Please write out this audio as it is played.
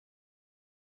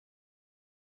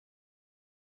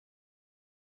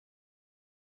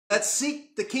Let's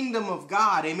seek the kingdom of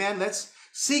God. Amen. Let's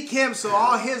seek him so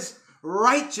all his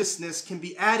righteousness can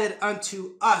be added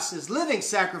unto us as living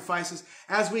sacrifices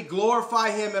as we glorify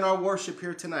him in our worship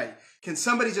here tonight. Can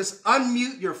somebody just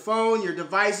unmute your phone, your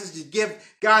devices, just give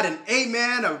God an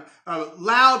amen, a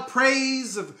loud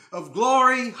praise of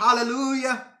glory.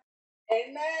 Hallelujah.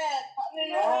 Amen.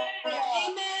 Hallelujah.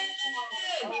 Amen.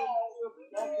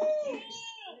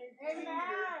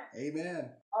 Amen.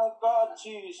 Oh God,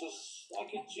 Jesus.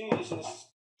 Thank you, Jesus.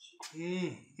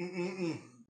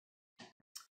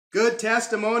 Good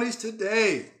testimonies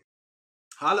today.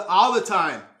 All the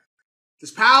time.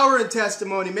 There's power in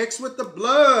testimony mixed with the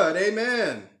blood.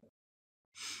 Amen.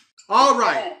 All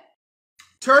right.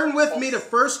 Turn with me to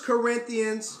 1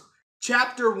 Corinthians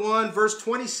chapter 1, verse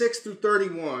 26 through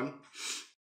 31.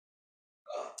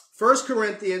 1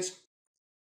 Corinthians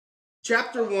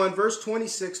chapter 1, verse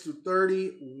 26 through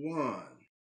 31.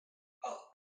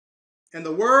 And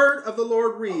the word of the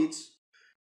Lord reads,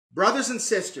 brothers and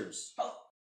sisters,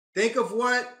 think of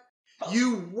what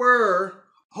you were.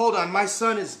 Hold on, my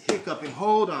son is hiccuping.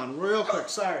 Hold on, real quick.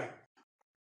 Sorry.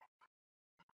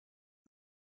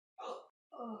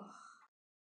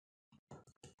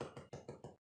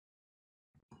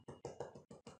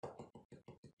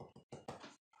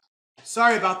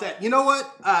 Sorry about that. You know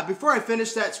what? Before I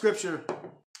finish that scripture,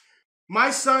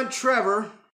 my son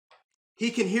Trevor, he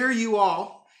can hear you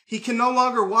all. He can no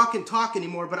longer walk and talk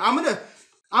anymore, but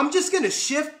I'm just gonna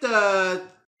shift the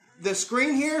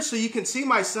screen here so you can see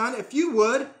my son. If you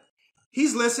would,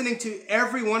 he's listening to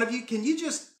every one of you. Can you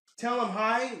just tell him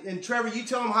hi? And Trevor, you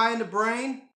tell him hi in the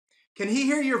brain. Can he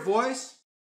hear your voice?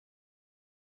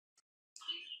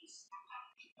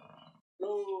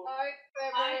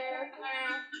 Hi,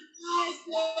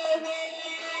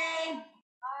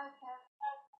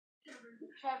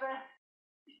 Trevor. Trevor.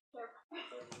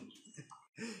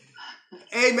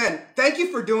 Amen. Thank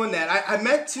you for doing that. I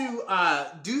meant to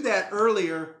do that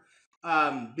earlier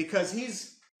because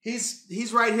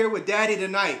he's right here with Daddy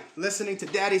tonight, listening to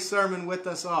Daddy's sermon with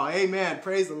us all. Amen.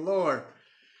 Praise the Lord.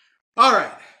 All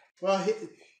right. Well,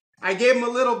 I gave him a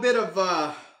little bit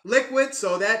of liquid,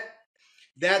 so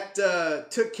that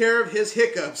took care of his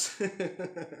hiccups.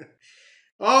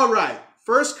 All right.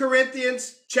 1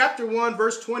 Corinthians chapter 1,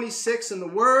 verse 26, and the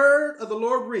word of the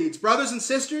Lord reads, brothers and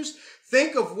sisters,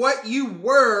 think of what you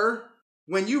were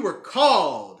when you were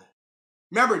called.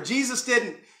 Remember, Jesus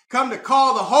didn't come to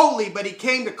call the holy, but he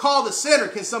came to call the sinner.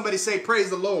 Can somebody say,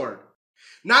 praise the Lord?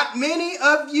 Not many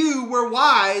of you were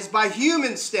wise by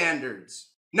human standards.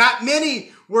 Not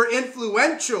many were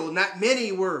influential. Not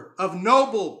many were of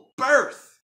noble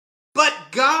birth. But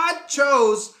God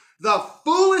chose the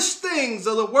foolish things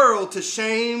of the world to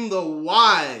shame the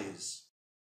wise.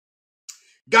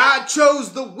 God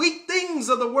chose the weak things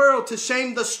of the world to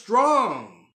shame the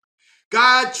strong.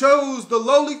 God chose the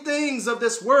lowly things of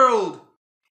this world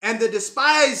and the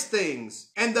despised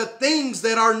things and the things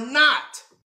that are not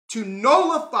to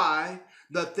nullify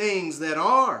the things that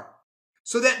are,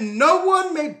 so that no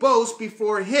one may boast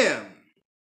before him.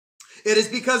 It is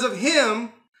because of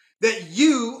him that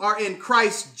you are in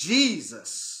Christ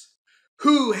Jesus,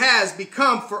 who has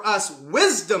become for us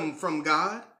wisdom from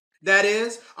God, that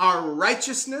is, our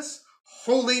righteousness,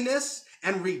 holiness,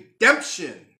 and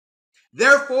redemption.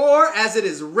 Therefore, as it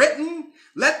is written,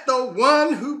 let the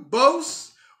one who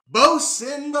boasts, boast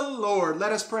in the Lord.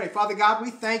 Let us pray. Father God, we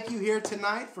thank you here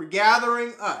tonight for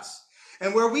gathering us.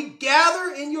 And where we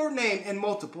gather in your name in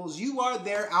multiples, you are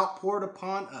there outpoured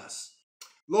upon us.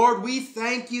 Lord, we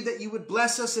thank you that you would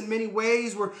bless us in many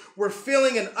ways. We're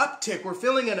feeling an uptick. We're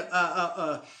feeling an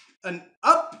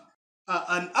up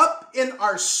in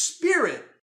our spirit,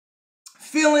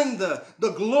 feeling the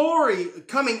glory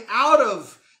coming out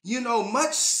of,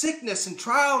 much sickness and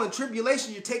trial and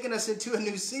tribulation. You're taking us into a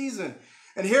new season.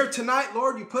 And here tonight,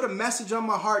 Lord, you put a message on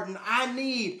my heart, and I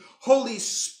need Holy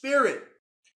Spirit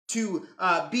to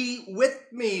be with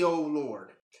me, oh Lord,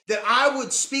 that I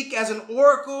would speak as an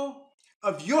oracle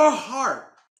of your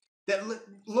heart, that,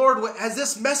 Lord, as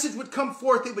this message would come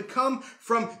forth, it would come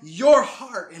from your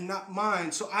heart and not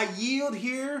mine. So I yield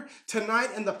here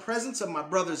tonight in the presence of my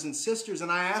brothers and sisters,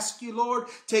 and I ask you, Lord,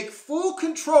 take full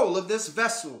control of this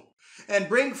vessel and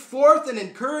bring forth an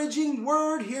encouraging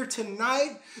word here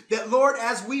tonight, that, Lord,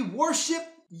 as we worship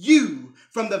you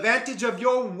from the vantage of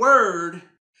your word,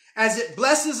 as it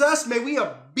blesses us, may we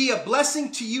be a blessing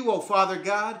to you, O Father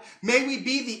God. May we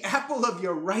be the apple of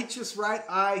your righteous right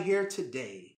eye here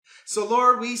today. So,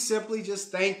 Lord, we simply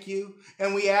just thank you,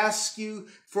 and we ask you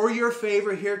for your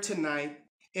favor here tonight.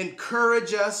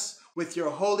 Encourage us with your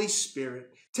Holy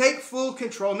Spirit. Take full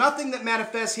control. Nothing that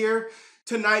manifests here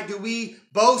tonight do we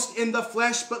boast in the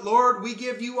flesh, but Lord, we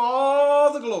give you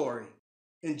all the glory.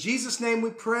 In Jesus' name we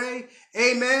pray.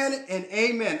 Amen and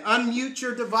amen. Unmute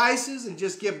your devices and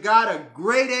just give God a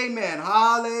great amen.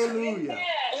 Hallelujah.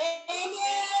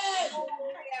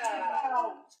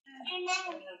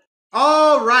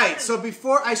 All right. So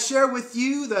before I share with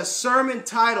you the sermon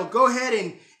title, go ahead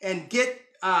and get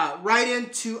right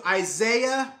into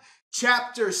Isaiah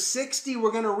chapter 60.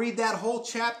 We're going to read that whole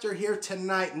chapter here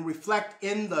tonight and reflect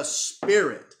in the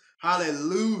Spirit.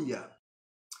 Hallelujah.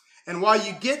 And while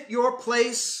you get your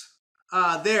place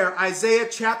there, Isaiah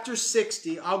chapter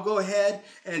 60, I'll go ahead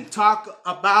and talk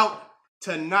about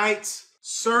tonight's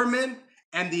sermon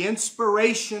and the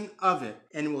inspiration of it.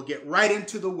 And we'll get right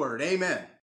into the word. Amen.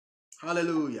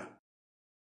 Hallelujah.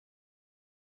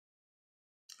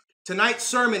 Tonight's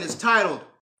sermon is titled,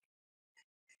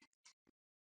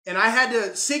 and I had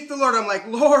to seek the Lord. I'm like,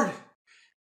 Lord,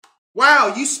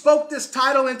 wow, you spoke this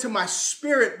title into my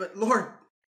spirit, but Lord,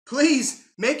 please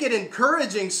make it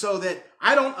encouraging so that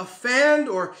I don't offend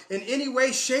or in any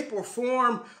way, shape, or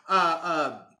form,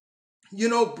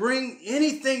 bring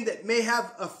anything that may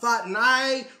have a thought. And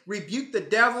I rebuke the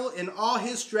devil in all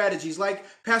his strategies. Like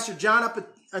Pastor John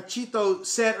Achito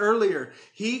said earlier,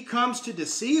 he comes to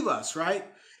deceive us, right?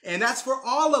 And that's for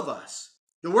all of us.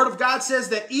 The Word of God says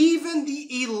that even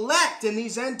the elect in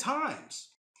these end times,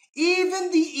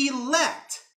 even the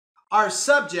elect are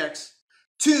subjects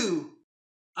to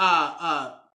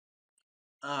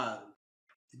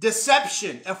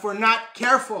deception if we're not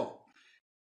careful.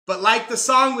 But like the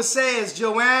song would say, as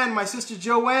Joanne, my sister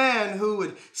Joanne, who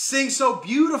would sing so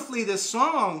beautifully this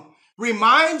song,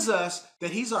 reminds us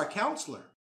that he's our counselor.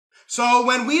 So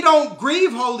when we don't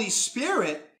grieve Holy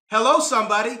Spirit, hello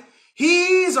somebody,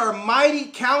 he's our mighty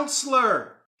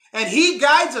counselor. And he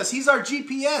guides us. He's our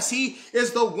GPS. He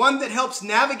is the one that helps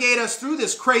navigate us through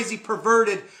this crazy,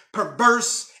 perverted,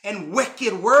 perverse, and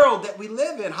wicked world that we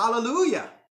live in. Hallelujah.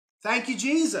 Thank you,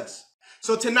 Jesus.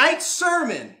 So tonight's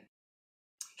sermon,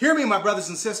 hear me, my brothers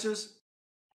and sisters.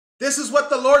 This is what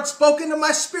the Lord spoke into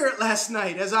my spirit last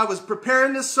night as I was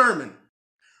preparing this sermon.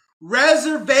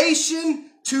 Reservation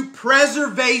to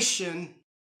preservation,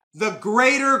 the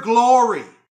greater glory.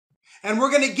 And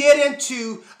we're going to get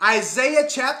into Isaiah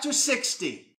chapter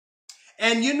 60.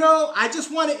 And I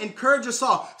just want to encourage us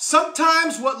all.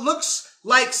 Sometimes what looks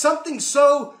like something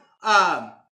so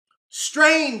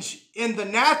strange in the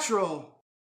natural,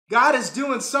 God is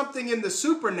doing something in the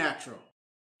supernatural.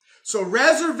 So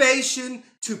reservation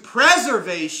to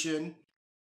preservation,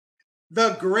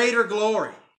 the greater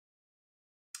glory.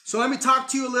 So let me talk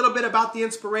to you a little bit about the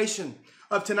inspiration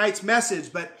of tonight's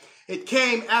message, but it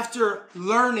came after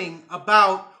learning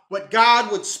about what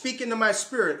God would speak into my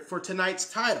spirit for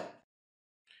tonight's title.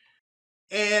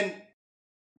 And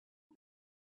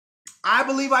I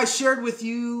believe I shared with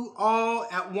you all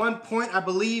at one point, I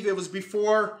believe it was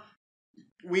before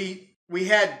we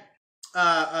had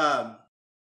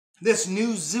this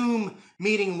new Zoom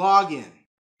meeting login.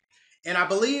 And I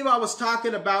believe I was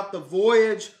talking about the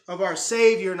voyage of our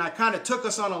Savior, and I kind of took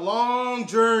us on a long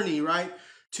journey, right,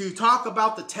 to talk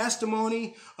about the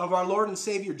testimony of our Lord and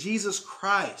Savior, Jesus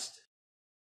Christ.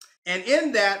 And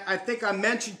in that, I think I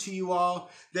mentioned to you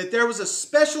all that there was a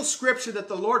special scripture that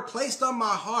the Lord placed on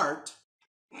my heart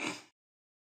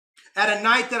at a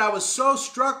night that I was so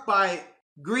struck by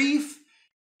grief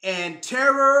and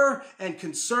terror and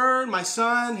concern. My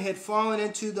son had fallen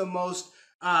into the most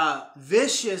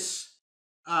vicious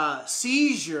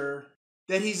seizure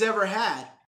that he's ever had.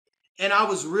 And I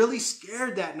was really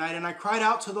scared that night, and I cried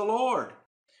out to the Lord.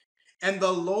 And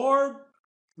the Lord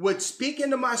would speak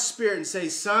into my spirit and say,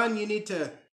 son, you need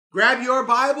to grab your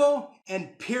Bible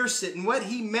and pierce it. And what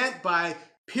he meant by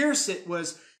pierce it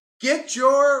was get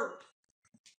your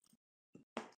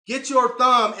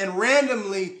thumb and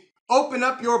randomly open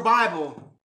up your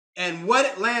Bible, and what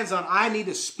it lands on, I need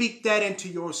to speak that into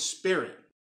your spirit.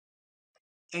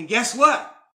 And guess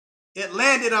what? It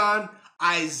landed on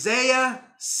Isaiah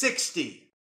 60.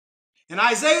 And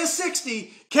Isaiah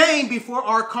 60 came before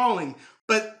our calling.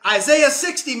 But Isaiah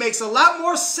 60 makes a lot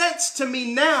more sense to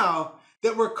me now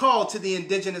that we're called to the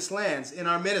indigenous lands in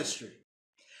our ministry.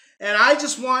 And I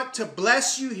just want to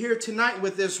bless you here tonight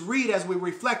with this read as we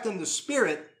reflect on the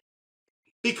Spirit,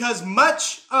 because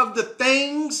much of the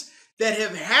things that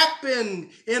have happened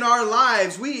in our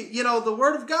lives, the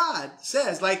Word of God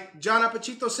says, like John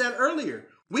Apachito said earlier,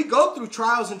 we go through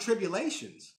trials and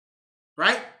tribulations,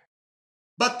 right?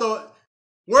 But the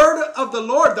Word of the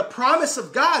Lord, the promise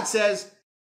of God says,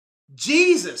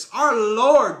 Jesus, our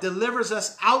Lord, delivers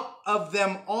us out of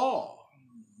them all.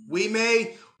 We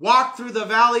may walk through the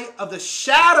valley of the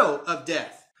shadow of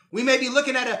death. We may be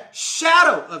looking at a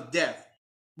shadow of death,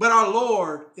 but our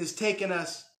Lord is taking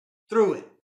us through it.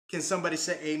 Can somebody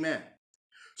say amen?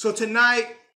 So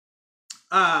tonight,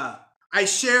 I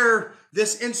share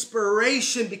this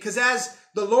inspiration because as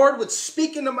the Lord would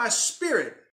speak into my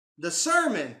spirit, the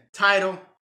sermon title,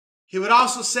 he would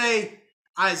also say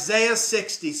Isaiah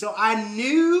 60. So I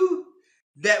knew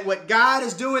that what God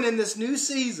is doing in this new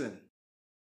season.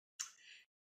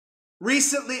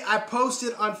 Recently, I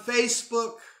posted on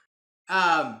Facebook.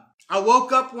 I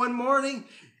woke up one morning,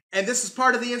 and this is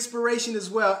part of the inspiration as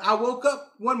well. I woke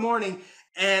up one morning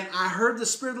and I heard the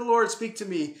Spirit of the Lord speak to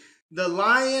me. The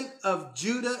Lion of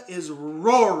Judah is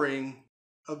roaring,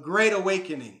 a great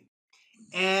awakening.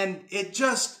 And it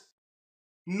just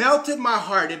melted my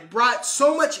heart. It brought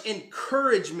so much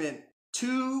encouragement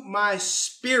to my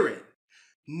spirit,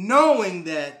 knowing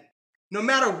that no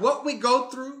matter what we go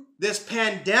through, this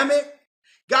pandemic,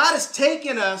 God has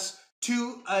taken us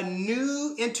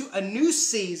into a new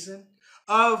season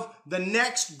of the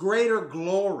next greater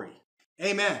glory.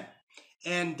 Amen.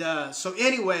 And so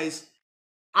anyways,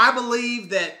 I believe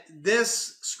that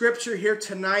this scripture here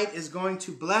tonight is going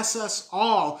to bless us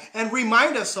all and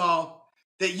remind us all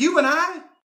that you and I,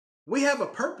 we have a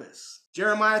purpose.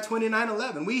 Jeremiah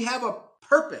 29:11. We have a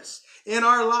purpose in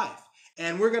our life,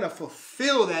 and we're going to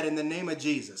fulfill that in the name of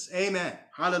Jesus. Amen.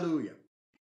 Hallelujah.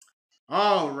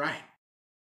 All right.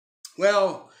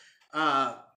 Well,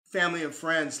 family and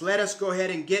friends, let us go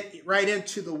ahead and get right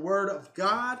into the Word of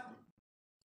God.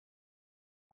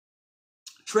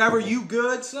 Trevor, you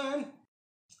good, son?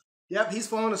 Yep, he's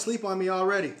falling asleep on me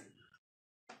already.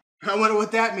 I wonder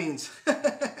what that means.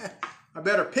 I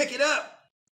better pick it up.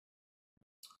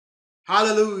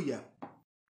 Hallelujah.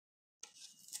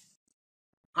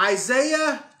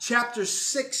 Isaiah chapter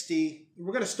 60,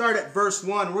 we're going to start at verse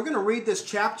 1. We're going to read this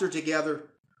chapter together.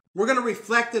 We're going to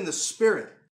reflect in the Spirit.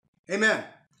 Amen.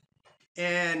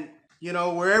 And, you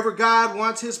know, wherever God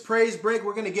wants his praise break,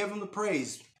 we're going to give him the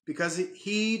praise because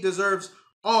he deserves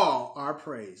all our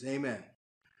praise. Amen.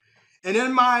 And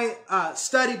in my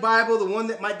study Bible, the one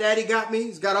that my daddy got me,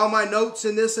 he's got all my notes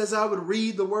in this as I would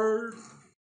read the word.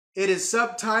 It is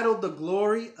subtitled, The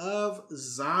Glory of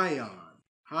Zion.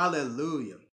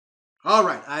 Hallelujah. All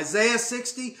right, Isaiah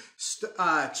 60,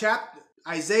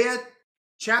 Isaiah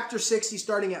chapter 60,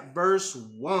 starting at verse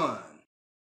 1.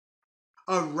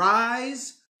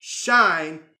 Arise,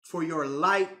 shine, for your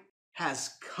light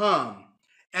has come,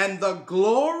 and the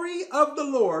glory of the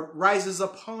Lord rises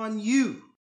upon you.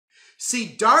 See,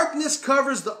 darkness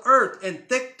covers the earth, and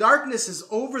thick darkness is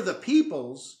over the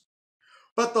peoples.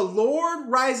 But the Lord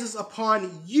rises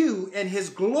upon you, and his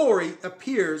glory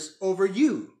appears over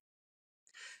you.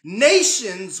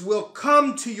 Nations will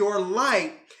come to your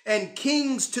light, and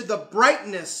kings to the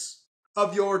brightness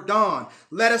of your dawn.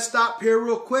 Let us stop here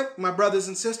real quick, my brothers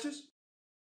and sisters.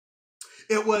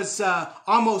 It was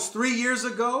almost 3 years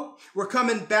ago. We're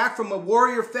coming back from a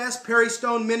Warrior Fest, Perry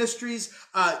Stone Ministries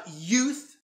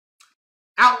youth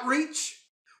outreach.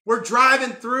 We're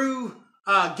driving through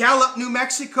Gallup, New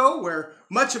Mexico, where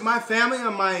much of my family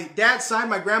on my dad's side,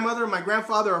 my grandmother and my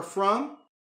grandfather are from.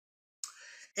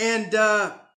 And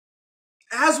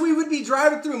as we would be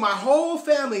driving through, my whole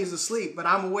family is asleep, but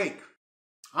I'm awake.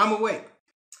 I'm awake.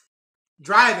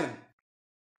 Driving.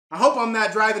 I hope I'm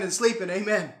not driving and sleeping.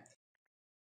 Amen.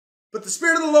 But the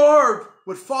Spirit of the Lord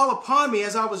would fall upon me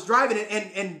as I was driving.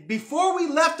 And before we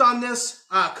left on this,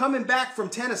 coming back from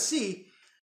Tennessee,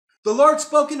 the Lord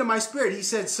spoke into my spirit. He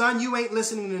said, son, you ain't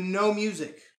listening to no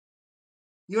music.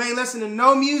 You ain't listening to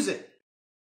no music.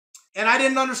 And I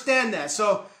didn't understand that.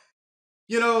 So,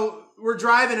 you know, we're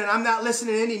driving and I'm not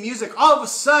listening to any music. All of a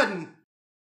sudden,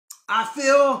 I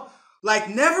feel like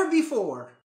never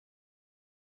before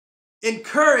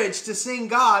encouraged to sing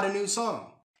God a new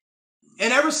song.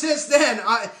 And ever since then,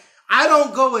 I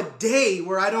don't go a day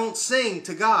where I don't sing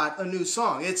to God a new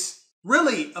song. It's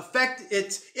really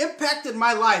it's impacted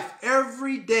my life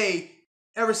every day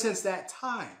ever since that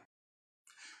time.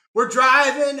 We're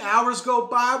driving, hours go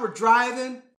by, we're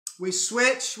driving, we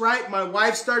switch, right? My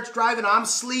wife starts driving, I'm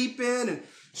sleeping, and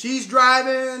she's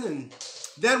driving, and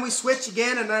then we switch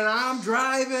again, and then I'm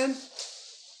driving.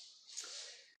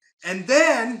 And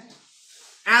then,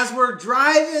 as we're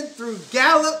driving through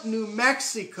Gallup, New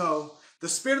Mexico, the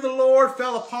Spirit of the Lord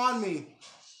fell upon me,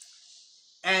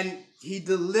 and he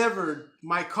delivered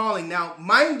my calling. Now,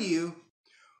 mind you,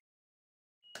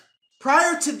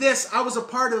 prior to this, I was a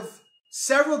part of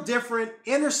several different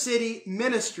inner city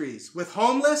ministries with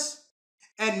homeless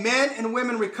and men and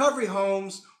women recovery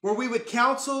homes where we would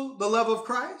counsel the love of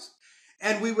Christ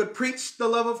and we would preach the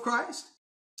love of Christ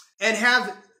and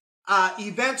have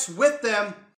events with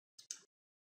them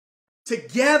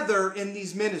together in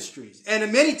these ministries. And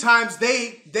many times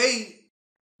they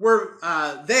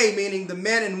meaning the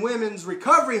men and women's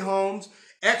recovery homes,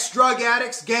 ex-drug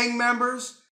addicts, gang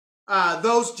members,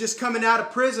 those just coming out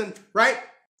of prison, right?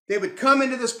 They would come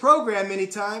into this program many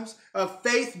times, a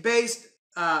faith-based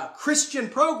Christian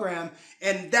program,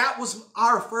 and that was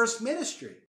our first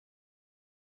ministry.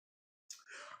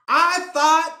 I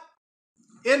thought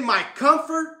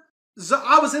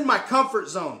I was in my comfort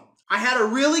zone. I had a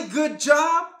really good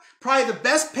job, probably the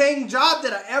best paying job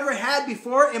that I ever had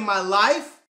before in my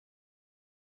life.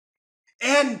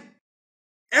 And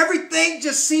everything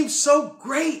just seemed so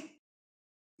great.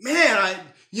 Man,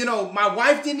 my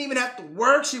wife didn't even have to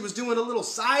work. She was doing a little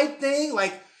side thing.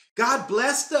 Like, God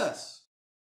blessed us.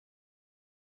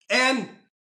 And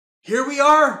here we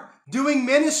are doing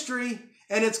ministry,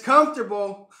 and it's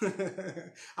comfortable.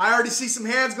 I already see some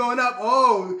hands going up.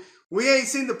 Oh, we ain't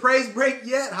seen the praise break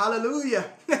yet. Hallelujah.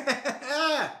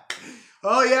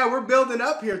 Oh, yeah, we're building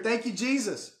up here. Thank you,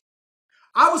 Jesus.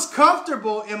 I was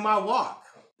comfortable in my walk.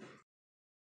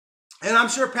 And I'm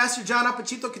sure Pastor John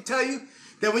Apachito could tell you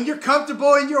that when you're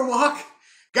comfortable in your walk,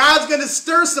 God's going to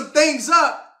stir some things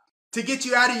up to get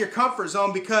you out of your comfort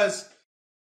zone, because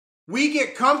we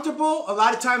get comfortable. A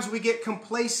lot of times we get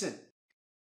complacent.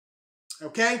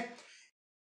 Okay?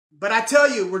 But I tell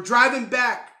you, we're driving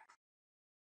back.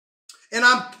 And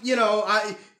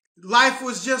life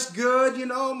was just good.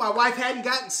 My wife hadn't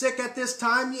gotten sick at this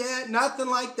time yet. Nothing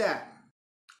like that.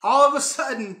 All of a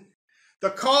sudden, the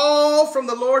call from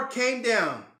the Lord came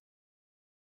down.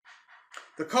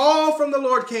 The call from the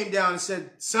Lord came down and said,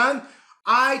 son,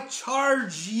 I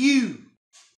charge you.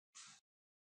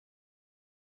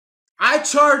 I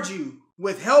charge you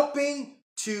with helping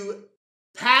to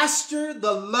pastor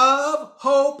the love,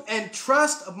 hope, and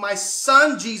trust of my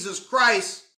son, Jesus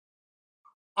Christ,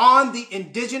 on the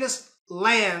indigenous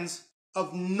lands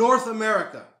of North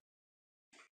America.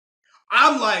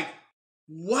 I'm like,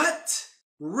 what?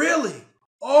 Really?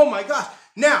 Oh my gosh.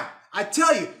 Now, I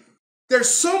tell you, there's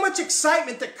so much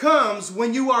excitement that comes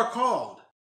when you are called.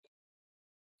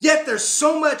 Yet there's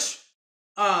so much,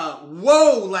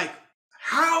 whoa, like,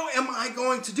 how am I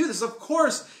going to do this? Of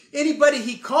course, anybody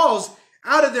he calls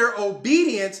out of their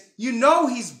obedience,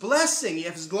 he's blessing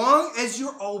as long as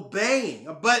you're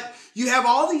obeying. But you have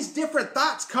all these different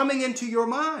thoughts coming into your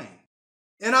mind.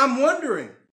 And I'm wondering,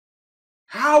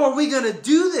 how are we going to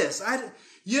do this?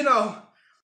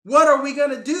 What are we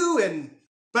going to do?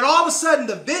 But all of a sudden,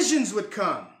 the visions would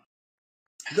come.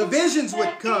 The visions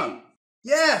would come.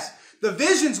 Yes, the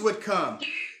visions would come.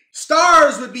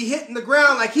 Stars would be hitting the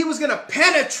ground like he was going to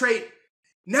penetrate.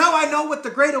 Now I know what the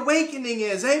Great Awakening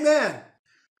is. Amen.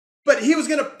 But he was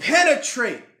going to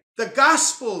penetrate the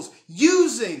Gospels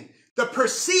using the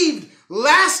perceived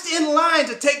last in line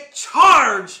to take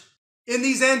charge in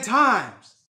these end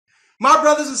times. My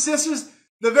brothers and sisters,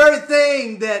 the very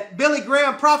thing that Billy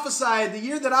Graham prophesied the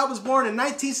year that I was born in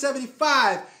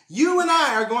 1975, you and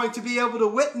I are going to be able to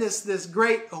witness this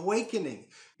great awakening.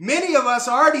 Many of us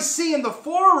are already seeing the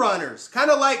forerunners,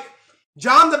 kind of like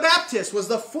John the Baptist was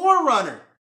the forerunner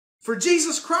for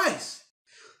Jesus Christ,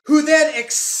 who then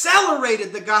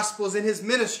accelerated the Gospels in his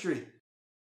ministry,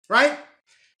 right?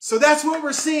 So that's what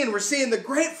we're seeing. We're seeing the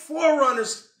great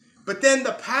forerunners, but then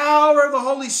the power of the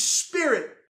Holy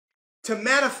Spirit to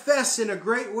manifest in a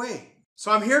great way.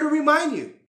 So I'm here to remind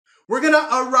you, we're going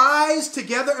to arise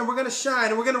together and we're going to shine,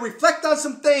 and we're going to reflect on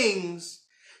some things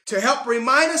to help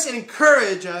remind us and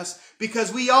encourage us,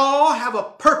 because we all have a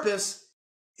purpose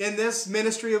in this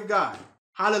ministry of God.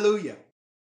 Hallelujah.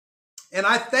 And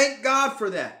I thank God for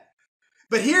that.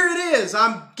 But here it is.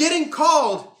 I'm getting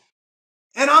called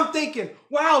and I'm thinking,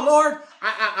 wow, Lord,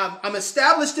 I'm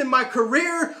established in my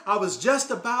career. I was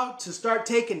just about to start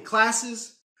taking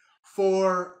classes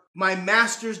for my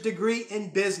master's degree in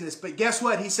business. But guess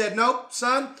what? He said, nope,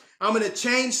 son, I'm going to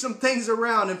change some things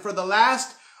around. And for the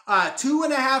last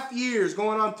 2.5 years,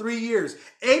 going on 3 years,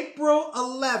 April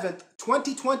 11th,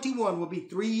 2021 will be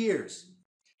 3 years.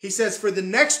 He says, for the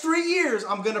next 3 years,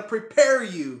 I'm going to prepare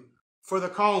you for the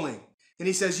calling. And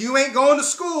he says, you ain't going to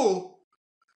school.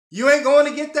 You ain't going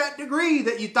to get that degree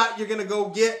that you thought you're going to go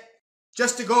get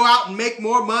just to go out and make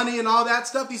more money and all that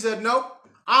stuff. He said, nope,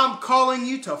 I'm calling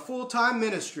you to full-time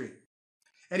ministry.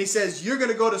 And he says, you're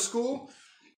going to go to school.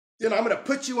 Then I'm going to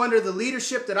put you under the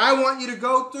leadership that I want you to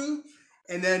go through.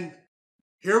 And then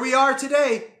here we are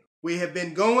today. We have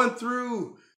been going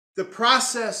through the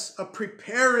process of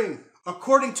preparing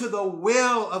according to the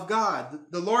will of God.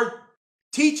 The Lord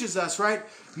teaches us, right?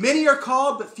 Many are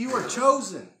called, but few are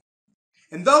chosen.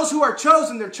 And those who are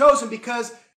chosen, they're chosen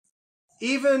because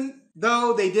even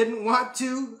though they didn't want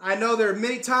to. I know there are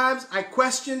many times I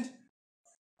questioned,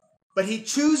 but he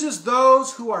chooses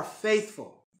those who are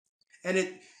faithful. And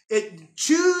it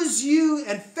chooses you,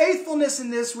 and faithfulness in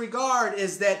this regard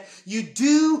is that you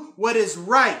do what is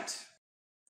right,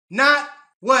 not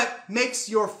what makes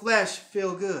your flesh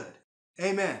feel good.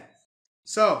 Amen.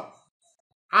 So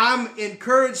I'm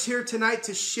encouraged here tonight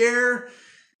to share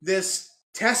this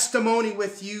testimony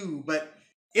with you, but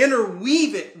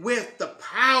interweave it with the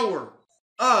power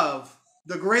of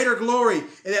the greater glory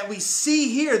that we see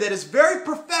here that is very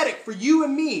prophetic for you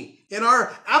and me in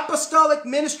our apostolic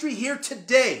ministry here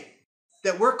today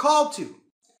that we're called to.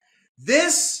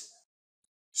 This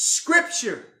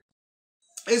scripture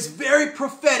is very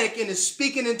prophetic and is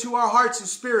speaking into our hearts and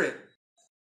spirit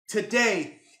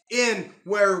today in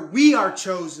where we are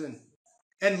chosen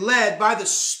and led by the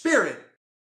Spirit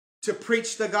to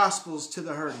preach the gospels to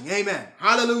the hurting. Amen.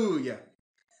 Hallelujah.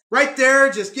 Right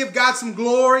there, just give God some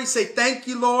glory. Say, thank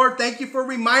you, Lord. Thank you for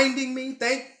reminding me.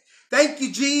 Thank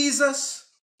you, Jesus.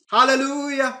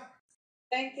 Hallelujah.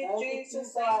 Thank you,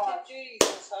 Jesus. Thank you,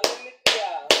 Jesus.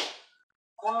 Hallelujah.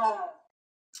 God.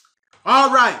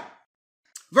 All right.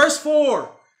 Verse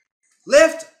 4.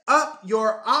 Lift up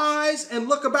your eyes and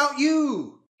look about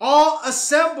you. All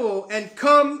assemble and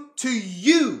come to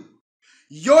you.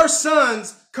 Your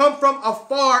sons come from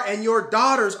afar and your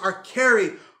daughters are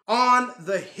carried on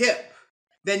the hip.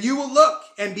 Then you will look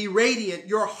and be radiant.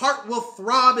 Your heart will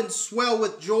throb and swell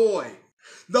with joy.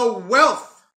 The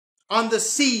wealth on the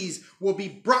seas will be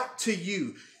brought to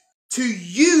you. To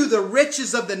you, the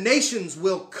riches of the nations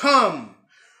will come.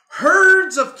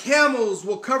 Herds of camels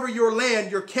will cover your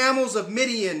land, your camels of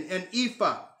Midian and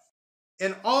Ephah.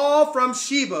 And all from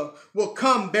Sheba will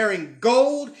come bearing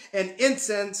gold and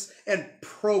incense and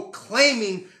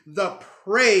proclaiming the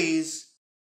praise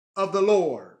of the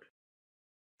Lord.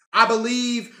 I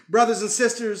believe, brothers and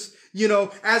sisters,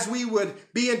 as we would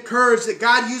be encouraged that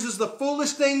God uses the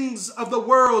foolish things of the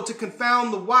world to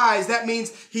confound the wise. That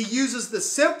means he uses the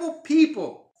simple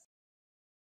people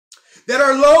that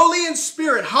are lowly in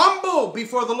spirit, humble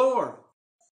before the Lord.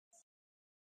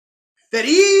 That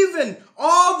even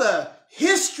all the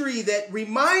history that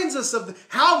reminds us of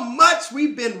how much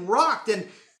we've been rocked. And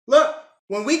look,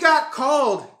 when we got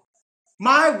called,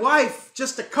 my wife,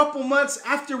 just a couple months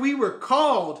after we were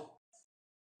called,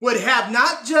 would have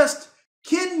not just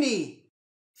kidney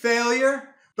failure,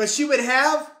 but she would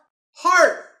have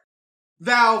heart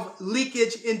valve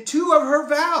leakage in 2 of her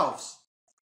valves.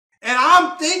 And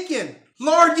I'm thinking,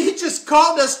 Lord, you just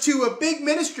called us to a big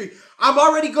ministry. I'm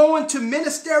already going to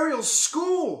ministerial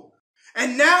school.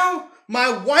 And now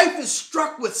my wife is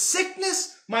struck with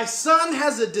sickness. My son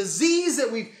has a disease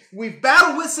that we've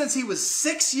battled with since he was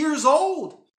 6 years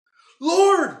old.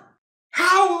 Lord,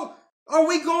 how are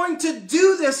we going to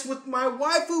do this with my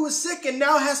wife who is sick and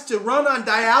now has to run on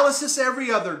dialysis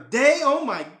every other day? Oh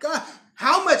my God,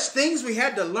 how much things we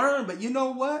had to learn. But you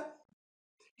know what?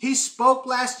 He spoke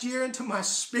last year into my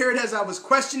spirit as I was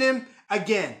questioning him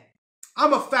again.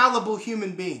 I'm a fallible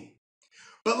human being.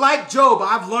 But like Job,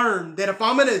 I've learned that if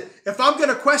I'm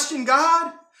gonna question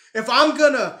God, if I'm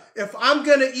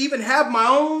gonna even have my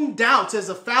own doubts as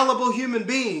a fallible human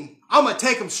being, I'm gonna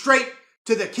take them straight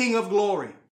to the King of Glory.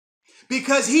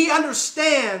 Because he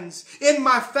understands in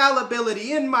my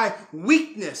fallibility, in my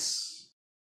weakness,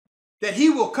 that he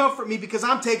will comfort me because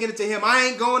I'm taking it to him. I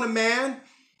ain't going to man.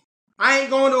 I ain't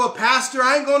going to a pastor.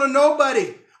 I ain't going to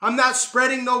nobody. I'm not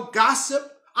spreading no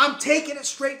gossip. I'm taking it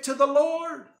straight to the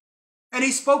Lord. And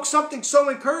he spoke something so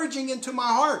encouraging into my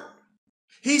heart.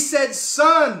 He said,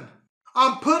 son,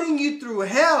 I'm putting you through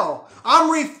hell.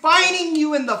 I'm refining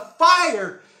you in the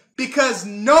fire because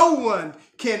no one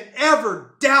can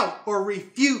ever doubt or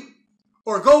refute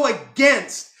or go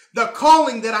against the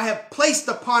calling that I have placed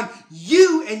upon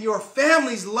you and your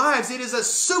family's lives. It is a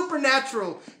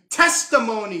supernatural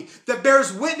testimony that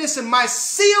bears witness in my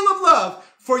seal of love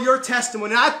for your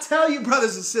testimony. And I tell you,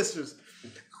 brothers and sisters,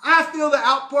 I feel the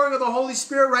outpouring of the Holy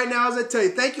Spirit right now as I tell you.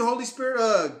 Thank you, Holy Spirit.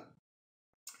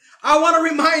 I want to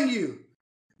remind you,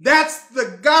 that's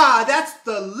the God, that's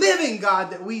the living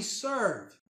God that we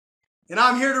serve. And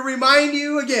I'm here to remind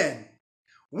you again,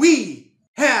 we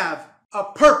have a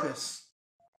purpose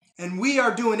and we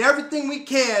are doing everything we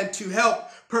can to help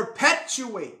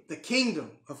perpetuate the kingdom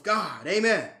of God.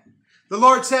 Amen. The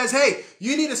Lord says, hey,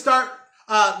 you need to start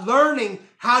learning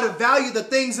how to value the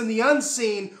things in the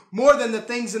unseen more than the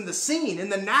things in the seen, in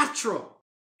the natural.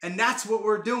 And that's what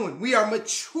we're doing. We are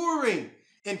maturing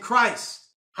in Christ.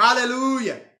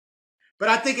 Hallelujah. But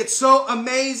I think it's so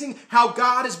amazing how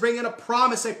God is bringing a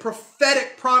promise, a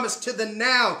prophetic promise to the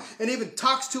now, and even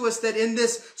talks to us that in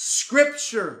this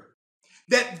scripture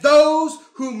that those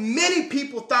who many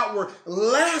people thought were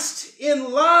last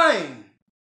in line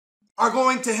are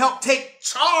going to help take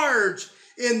charge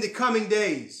in the coming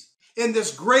days, in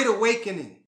this great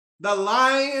awakening. The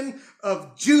Lion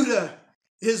of Judah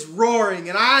is roaring,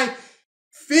 and I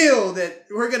feel that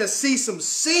we're going to see some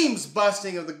seams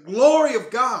busting of the glory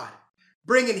of God,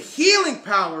 bringing healing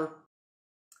power.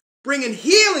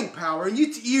 And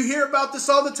you hear about this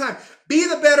all the time. Be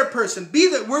the better person.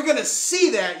 We're going to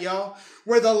see that, y'all,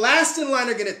 where the last in line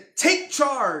are going to take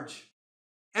charge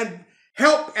and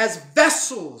help as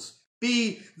vessels,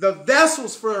 be the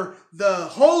vessels for the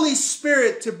Holy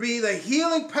Spirit to be the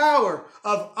healing power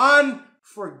of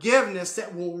unforgiveness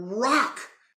that will rock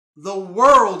the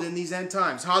world in these end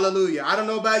times. Hallelujah. I don't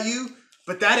know about you,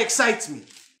 but that excites me.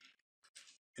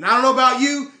 And I don't know about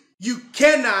you, you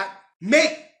cannot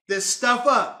make this stuff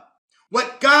up.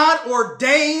 What God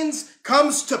ordains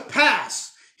comes to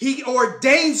pass. He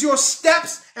ordains your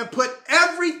steps and put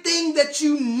everything that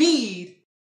you need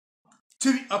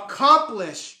to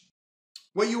accomplish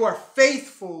what you are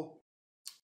faithful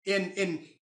in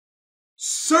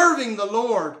serving the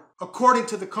Lord according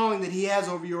to the calling that he has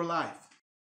over your life.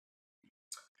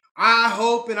 I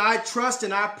hope and I trust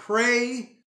and I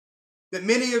pray that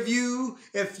many of you,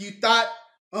 if you thought,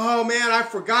 oh man, I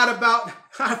forgot about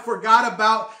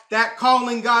that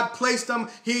calling God placed on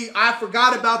I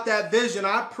forgot about that vision.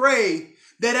 I pray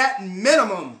that at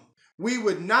minimum, we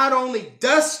would not only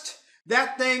dust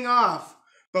that thing off,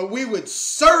 but we would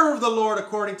serve the Lord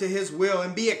according to his will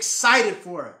and be excited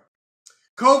for it.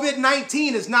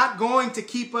 COVID-19 is not going to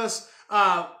keep us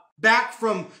back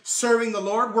from serving the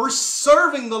Lord. We're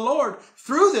serving the Lord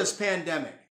through this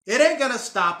pandemic. It ain't going to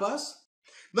stop us.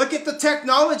 Look at the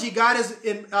technology God has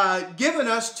given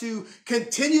us to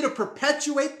continue to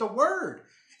perpetuate the word.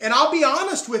 And I'll be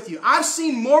honest with you, I've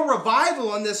seen more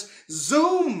revival on this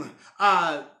Zoom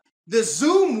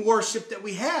worship that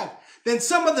we have than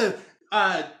some of the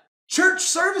church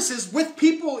services with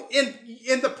people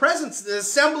in the presence, the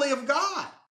assembly of God.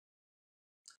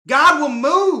 God will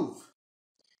move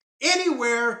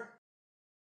anywhere.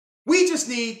 We just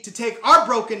need to take our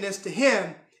brokenness to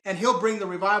him, and he'll bring the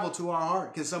revival to our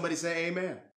heart. Can somebody say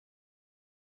amen?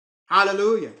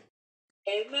 Hallelujah.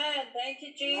 Amen. Thank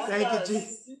you, Jesus. Thank you,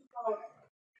 Jesus.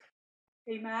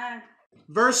 Amen.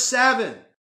 Verse 7.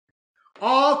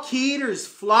 All Kedar's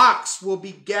flocks will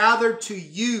be gathered to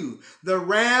you. The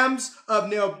rams of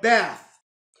Nebaioth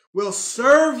will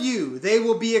serve you. They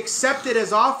will be accepted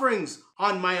as offerings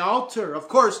on my altar. Of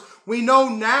course, we know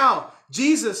now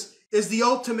Jesus is the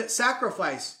ultimate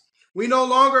sacrifice. We no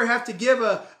longer have to give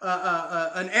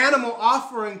an animal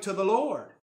offering to the Lord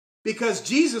because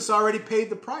Jesus already paid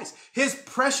the price, his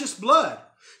precious blood.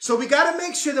 So we got to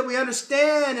make sure that we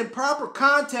understand in proper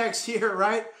context here,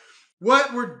 right,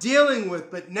 what we're dealing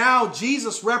with. But now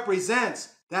Jesus represents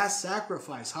that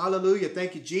sacrifice. Hallelujah.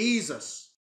 Thank you, Jesus.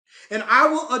 And I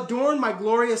will adorn my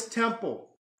glorious temple.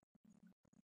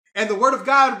 And the word of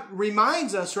God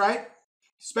reminds us, right,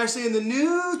 especially in the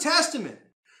New Testament,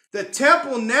 the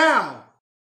temple now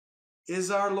is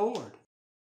our Lord.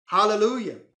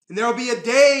 Hallelujah. And there will be a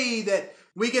day that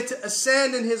we get to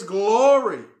ascend in his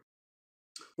glory,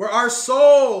 where our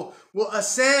soul will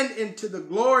ascend into the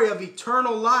glory of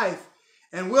eternal life,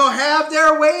 and we'll have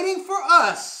there waiting for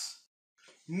us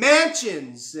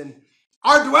mansions and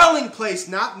our dwelling place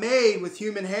not made with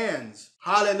human hands.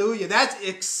 Hallelujah. That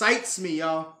excites me,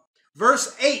 y'all.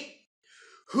 Verse 8.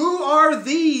 Who are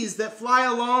these that fly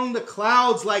along the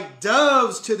clouds like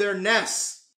doves to their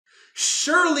nests?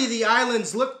 Surely the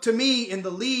islands look to me. In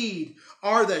the lead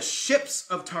are the ships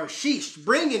of Tarshish,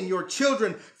 bringing your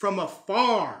children from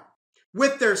afar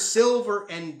with their silver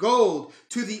and gold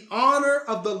to the honor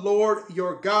of the Lord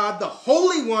your God, the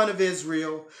Holy One of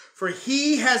Israel, for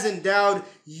he has endowed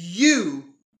you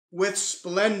with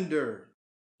splendor.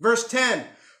 Verse 10,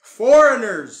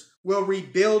 foreigners will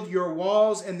rebuild your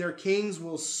walls, and their kings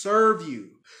will serve you.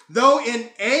 Though in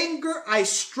anger I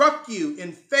struck you,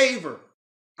 in favor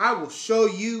I will show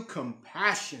you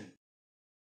compassion.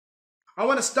 I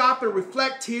want to stop and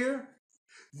reflect here.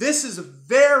 This is a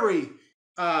very,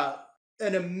 an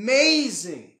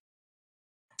amazing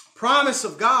promise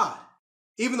of God.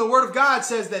 Even the word of God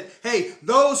says that, hey,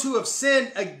 those who have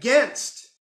sinned against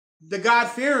the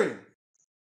God-fearing,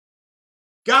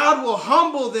 God will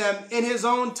humble them in his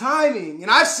own timing.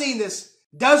 And I've seen this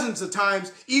dozens of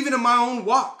times, even in my own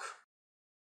walk,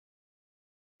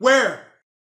 where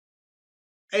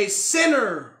a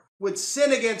sinner would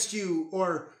sin against you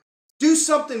or do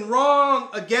something wrong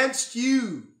against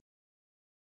you.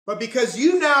 But because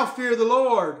you now fear the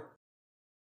Lord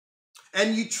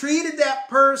and you treated that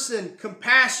person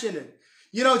compassionate,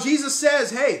 You know, Jesus says,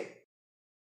 hey,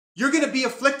 you're going to be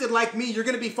afflicted like me. You're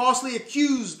going to be falsely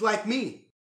accused like me.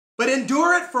 But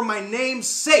endure it for my name's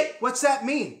sake. What's that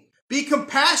mean? Be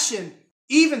compassionate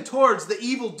even towards the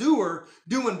evildoer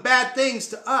doing bad things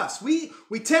to us. We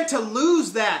tend to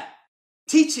lose that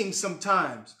teaching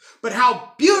sometimes. But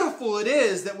how beautiful it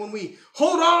is that when we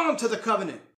hold on to the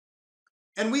covenant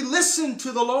and we listen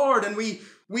to the Lord and we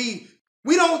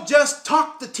don't just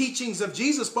talk the teachings of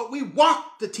Jesus, but we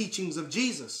walk the teachings of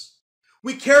Jesus.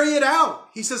 We carry it out.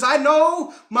 He says, I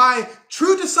know my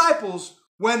true disciples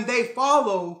when they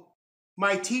follow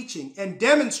my teaching and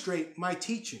demonstrate my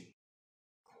teaching.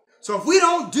 So if we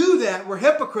don't do that, we're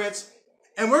hypocrites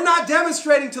and we're not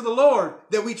demonstrating to the Lord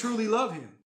that we truly love him.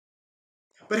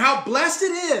 But how blessed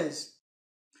it is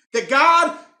that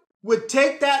God would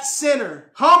take that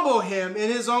sinner, humble him in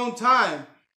his own time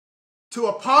to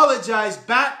apologize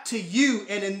back to you.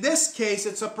 And in this case,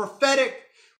 it's a prophetic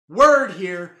word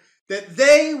here that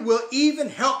they will even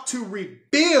help to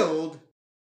rebuild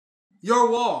your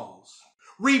walls,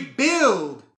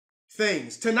 rebuild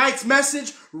things. Tonight's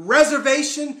message,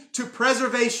 reservation to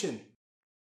preservation.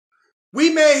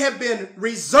 We may have been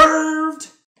reserved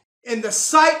in the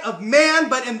sight of man,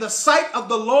 but in the sight of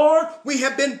the Lord, we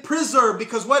have been preserved,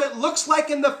 because what it looks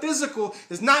like in the physical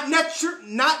is not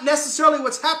necessarily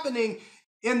what's happening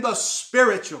in the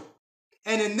spiritual.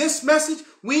 And in this message,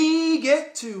 we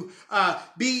get to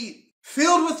be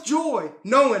filled with joy,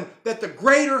 knowing that the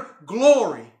greater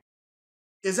glory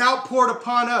is outpoured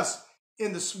upon us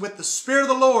with the Spirit of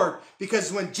the Lord.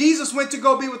 Because when Jesus went to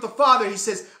go be with the Father, he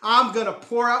says, I'm going to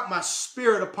pour out my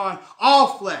Spirit upon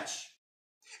all flesh.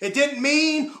 It didn't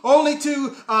mean only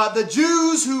to the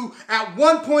Jews who at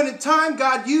one point in time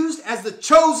God used as the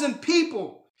chosen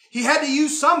people. He had to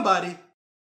use somebody.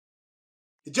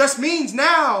 It just means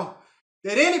now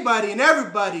that anybody and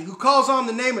everybody who calls on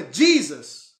the name of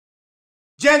Jesus,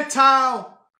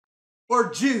 Gentile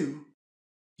or Jew,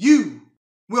 you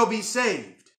will be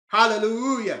saved.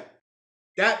 Hallelujah.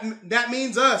 That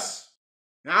means us.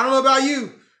 Now, I don't know about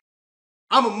you.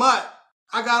 I'm a mutt.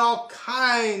 I got all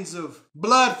kinds of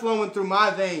blood flowing through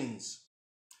my veins,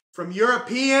 from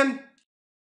European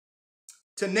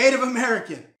to Native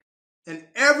American and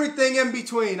everything in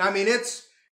between. I mean, it's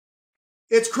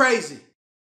crazy.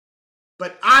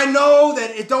 But I know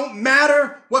that it don't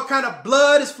matter what kind of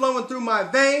blood is flowing through my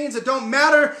veins. It don't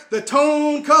matter the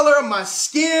tone color of my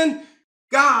skin.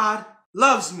 God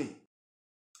loves me.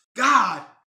 God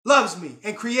loves me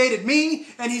and created me,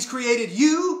 and he's created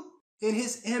you in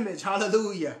his image.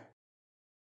 Hallelujah.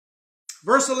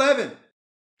 Verse 11.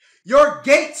 Your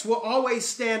gates will always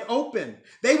stand open.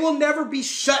 They will never be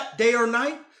shut day or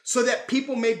night, so that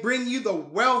people may bring you the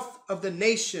wealth of the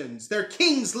nations, their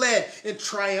kings led in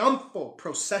triumphal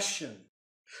procession.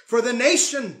 For the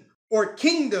nation or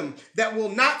kingdom that will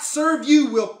not serve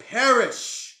you will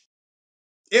perish.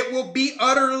 It will be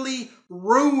utterly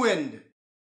ruined.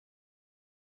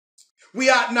 We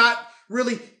ought not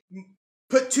really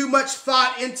put too much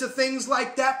thought into things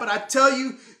like that, but I tell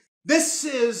you, this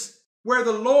is where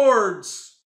the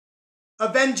Lord's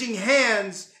avenging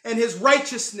hands and his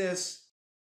righteousness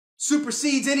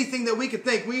supersedes anything that we could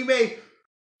think. We may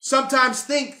sometimes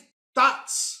think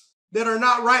thoughts that are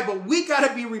not right, but we got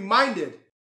to be reminded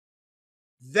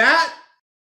that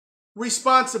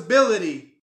responsibility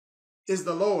is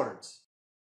the Lord's.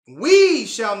 We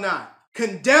shall not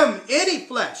condemn any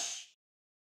flesh.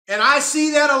 And I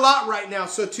see that a lot right now.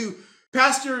 So to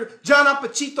Pastor John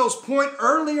Apachito's point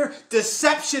earlier,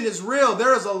 deception is real.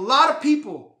 There is a lot of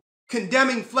people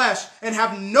condemning flesh and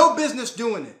have no business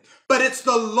doing it. But it's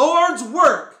the Lord's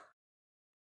work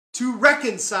to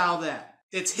reconcile that.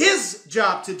 It's his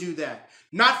job to do that,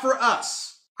 not for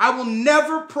us. I will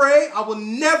never pray. I will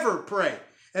never pray.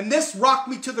 And this rocked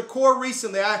me to the core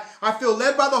recently. I feel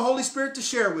led by the Holy Spirit to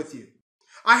share with you.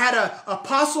 I had an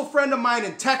apostle friend of mine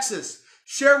in Texas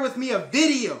share with me a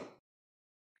video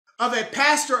of a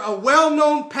pastor, a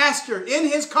well-known pastor in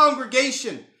his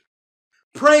congregation,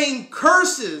 praying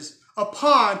curses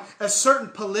upon a certain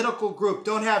political group.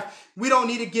 We don't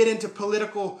need to get into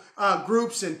political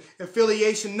groups and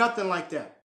affiliation, nothing like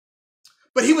that.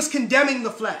 But he was condemning the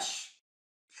flesh.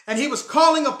 And he was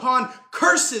calling upon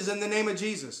curses in the name of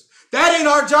Jesus. That ain't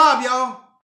our job, y'all.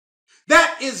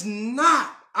 That is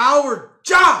not our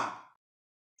job.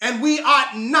 And we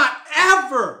ought not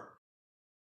ever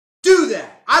do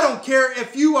that. I don't care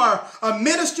if you are a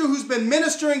minister who's been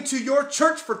ministering to your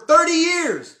church for 30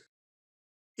 years.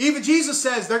 Even Jesus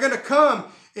says they're going to come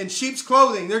in sheep's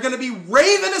clothing. They're going to be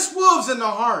ravenous wolves in the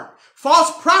heart.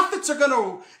 False prophets are going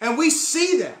to, and we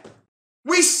see that.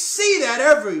 We see that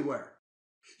everywhere.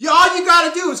 All you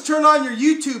got to do is turn on your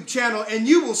YouTube channel and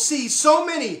you will see so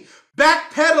many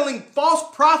backpedaling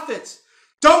false prophets.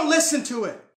 Don't listen to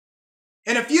it.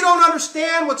 And if you don't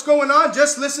understand what's going on,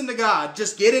 just listen to God.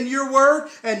 Just get in your word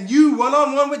and you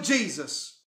one-on-one with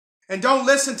Jesus. And don't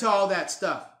listen to all that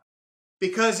stuff.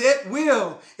 Because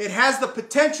it has the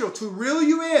potential to reel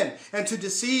you in and to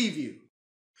deceive you.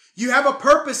 You have a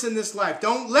purpose in this life.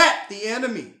 Don't let the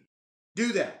enemy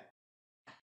do that.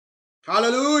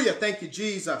 Hallelujah. Thank you,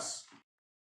 Jesus.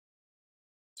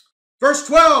 Verse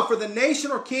 12, for the nation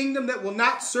or kingdom that will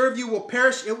not serve you will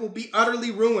perish. It will be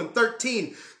utterly ruined.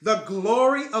 13, the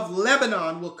glory of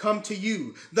Lebanon will come to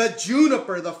you. The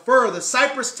juniper, the fir, the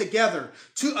cypress together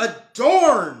to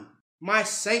adorn my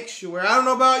sanctuary. I don't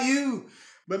know about you,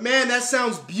 but man, that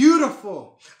sounds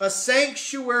beautiful. A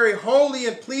sanctuary holy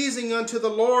and pleasing unto the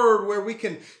Lord where we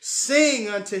can sing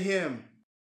unto him.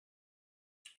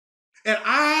 And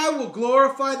I will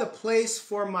glorify the place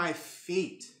for my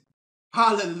feet.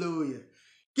 Hallelujah.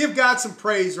 Give God some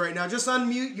praise right now. Just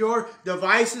unmute your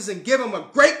devices and give him a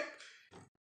great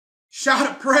shout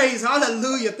of praise.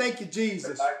 Hallelujah. Thank you,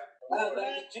 Jesus.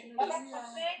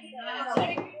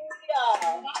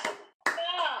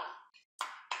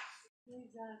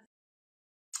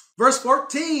 Verse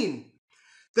 14.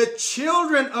 The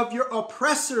children of your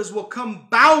oppressors will come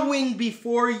bowing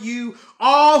before you.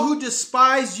 All who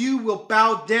despise you will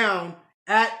bow down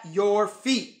at your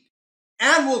feet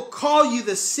and will call you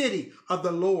the city of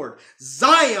the Lord,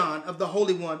 Zion of the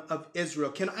Holy One of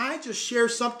Israel. Can I just share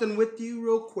something with you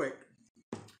real quick?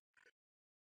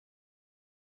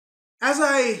 As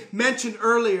I mentioned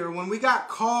earlier, when we got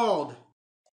called,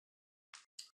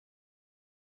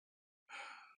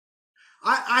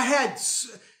 I had...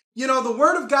 You know, the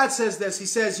word of God says this. He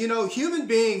says, you know, human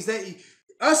beings,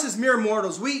 us as mere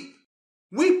mortals, we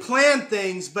plan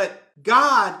things, but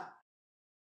God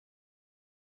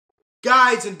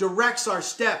guides and directs our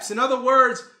steps. In other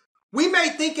words, we may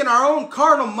think in our own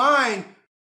carnal mind,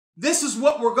 this is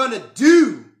what we're going to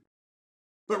do.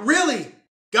 But really,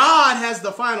 God has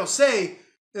the final say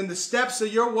in the steps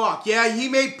of your walk. Yeah, he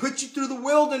may put you through the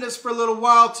wilderness for a little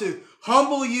while to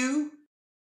humble you,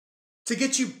 to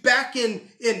get you back in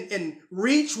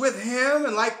reach with him.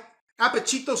 And like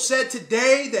Apachito said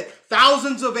today, that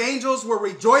thousands of angels were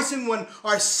rejoicing when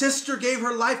our sister gave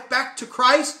her life back to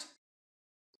Christ.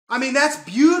 I mean, that's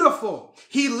beautiful.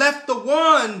 He left the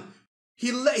one,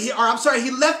 he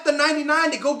left the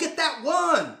 99 to go get that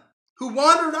one who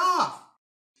wandered off.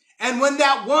 And when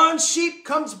that one sheep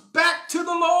comes back to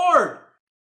the Lord,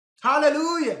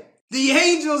 hallelujah, the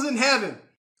angels in heaven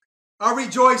are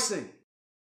rejoicing.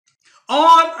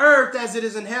 On earth as it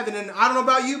is in heaven. And I don't know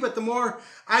about you, but the more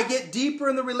I get deeper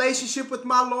in the relationship with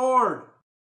my Lord,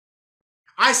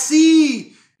 I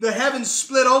see the heavens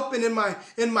split open in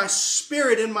my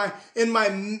spirit, in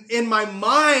my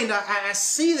mind. I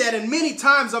see that, and many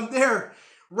times I'm there,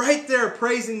 right there,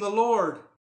 praising the Lord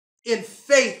in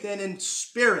faith and in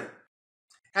spirit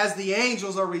as the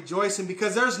angels are rejoicing,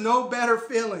 because there's no better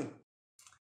feeling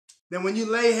than when you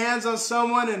lay hands on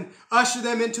someone and usher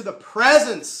them into the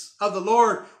presence of the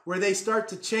Lord, where they start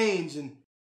to change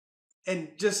and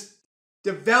just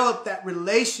develop that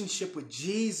relationship with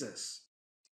Jesus.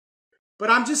 But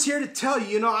I'm just here to tell you,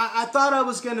 you know, I thought I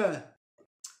was going to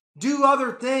do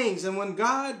other things. And when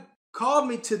God called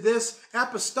me to this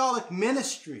apostolic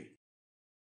ministry,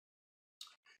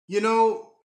 you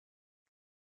know,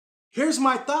 here's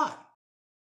my thought.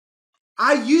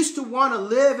 I used to want to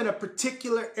live in a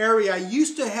particular area. I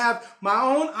used to have my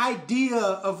own idea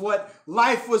of what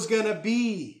life was going to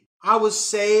be. I was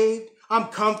saved. I'm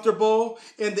comfortable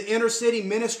in the inner city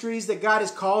ministries that God has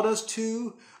called us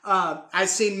to. I've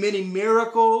seen many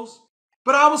miracles,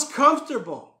 but I was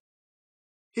comfortable.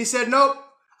 He said, nope,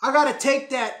 I got to take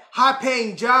that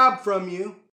high-paying job from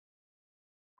you.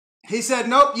 He said,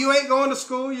 nope, you ain't going to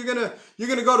school. You're going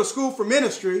to go to school for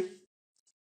ministry.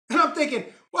 And I'm thinking,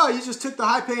 well, you just took the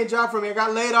high-paying job from me. I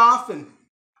got laid off, and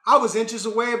I was inches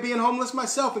away of being homeless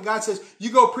myself. And God says, you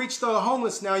go preach to the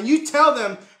homeless now, and you tell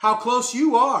them how close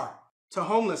you are to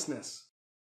homelessness.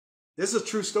 This is a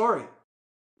true story.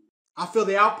 I feel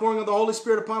the outpouring of the Holy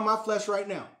Spirit upon my flesh right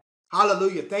now.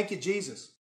 Hallelujah. Thank you,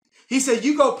 Jesus. He said,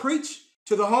 you go preach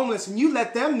to the homeless, and you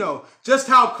let them know just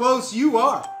how close you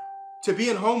are to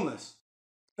being homeless.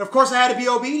 And of course, I had to be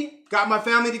obedient. Got my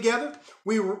family together.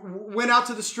 We went out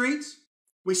to the streets.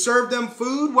 We served them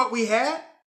food, what we had.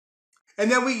 And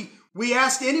then we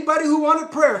asked anybody who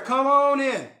wanted prayer, come on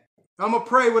in. I'm going to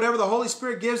pray whatever the Holy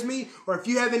Spirit gives me. Or if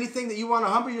you have anything that you want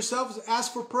to humble yourself,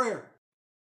 ask for prayer.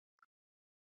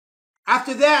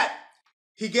 After that,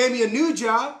 he gave me a new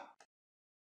job.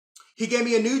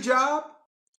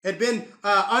 Had been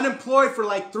unemployed for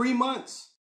like 3 months.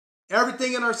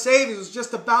 Everything in our savings was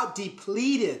just about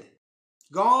depleted,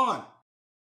 gone.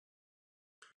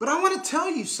 But I want to tell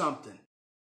you something.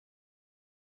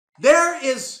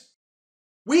 These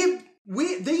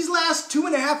last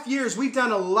 2.5 years, we've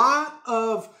done a lot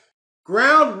of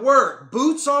groundwork,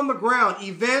 boots on the ground,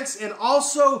 events, and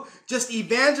also just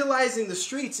evangelizing the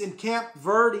streets in Camp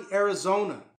Verde,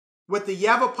 Arizona, with the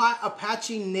Yavapai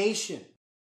Apache Nation.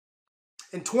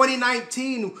 In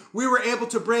 2019, we were able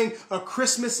to bring a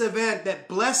Christmas event that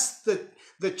blessed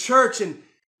the church. And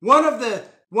one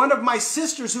of my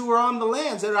sisters who were on the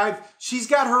lands, she's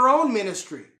got her own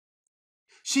ministry.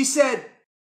 She said,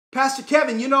 Pastor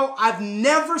Kevin, you know, I've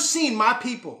never seen my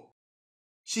people.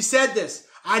 She said this,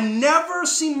 I never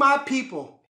seen my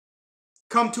people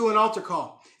come to an altar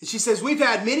call. And she says, we've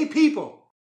had many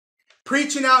people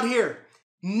preaching out here.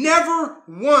 Never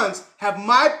once have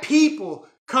my people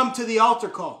come to the altar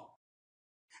call.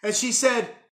 And she said,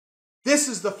 this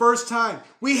is the first time.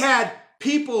 We had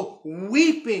people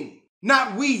weeping.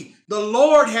 Not we. The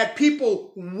Lord had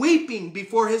people weeping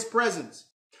before his presence.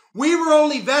 We were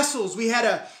only vessels. We had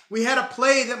a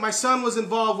play that my son was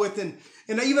involved with, and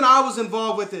even I was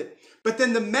involved with it. But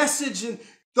then the message and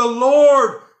the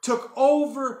Lord took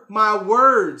over my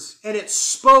words, and it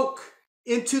spoke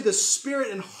into the spirit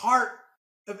and heart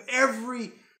of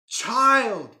every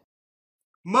child,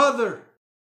 mother,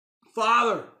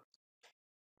 father,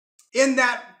 in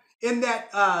that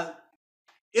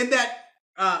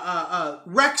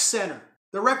rec center,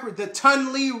 the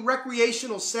Tunley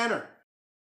Recreational Center.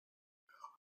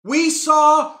 We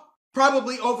saw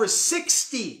probably over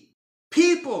 60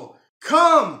 people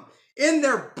come in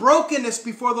their brokenness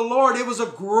before the Lord. It was a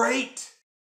great,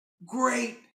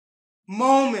 great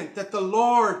moment that the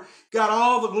Lord got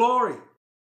all the glory.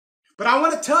 But I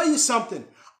want to tell you something.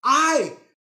 I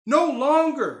no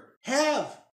longer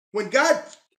have, when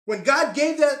God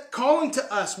gave that calling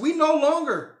to us, we no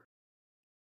longer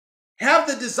have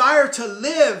the desire to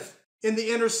live in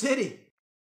the inner city.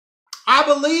 I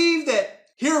believe that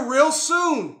here real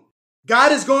soon,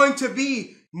 God is going to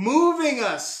be moving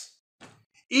us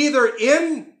either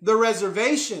in the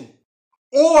reservation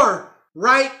or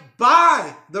right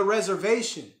by the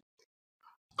reservation.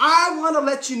 I want to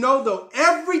let you know, though,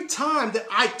 every time that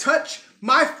I touch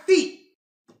my feet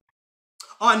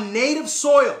on native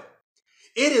soil,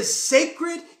 it is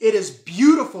sacred, it is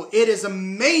beautiful, it is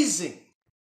amazing.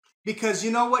 Because you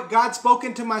know what God spoke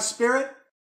into my spirit?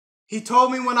 He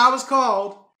told me when I was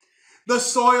called, the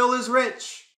soil is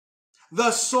rich.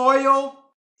 The soil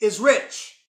is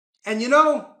rich. And you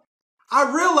know,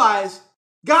 I realize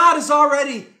God has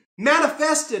already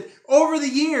manifested over the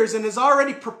years and is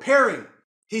already preparing.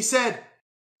 He said,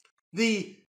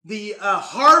 the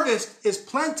harvest is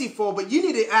plentiful, but you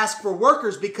need to ask for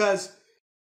workers because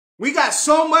we got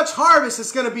so much harvest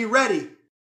that's going to be ready.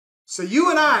 So you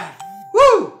and I,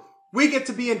 we get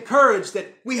to be encouraged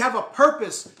that we have a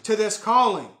purpose to this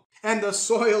calling. And the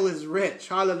soil is rich.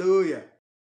 Hallelujah.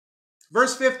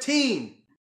 Verse 15.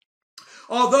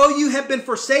 Although you have been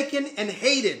forsaken and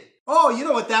hated. Oh, you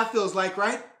know what that feels like,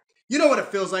 right? You know what it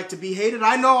feels like to be hated.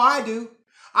 I know I do.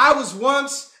 I was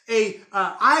once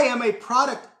I am a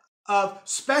product of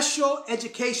special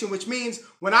education, which means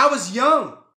when I was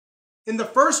young, in the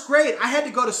first grade, I had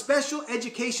to go to special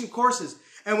education courses.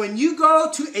 And when you go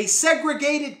to a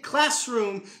segregated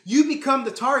classroom, you become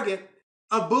the target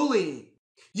of bullying.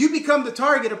 You become the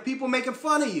target of people making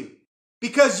fun of you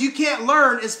because you can't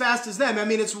learn as fast as them. I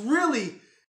mean, it's really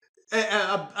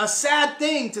a sad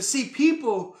thing to see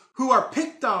people who are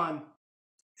picked on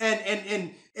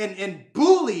and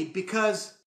bullied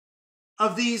because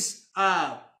of these,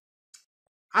 I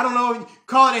don't know,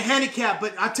 call it a handicap,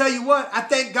 but I tell you what, I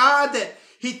thank God that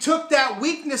he took that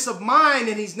weakness of mine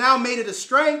and he's now made it a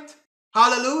strength.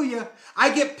 Hallelujah.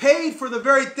 I get paid for the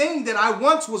very thing that I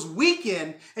once was weak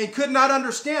in and could not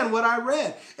understand what I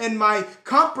read. And my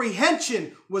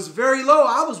comprehension was very low.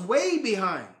 I was way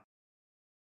behind.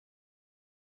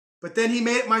 But then he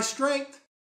made it my strength.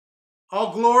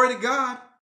 All glory to God.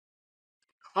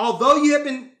 Although you have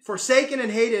been forsaken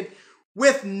and hated,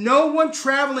 with no one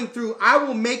traveling through, I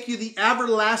will make you the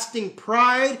everlasting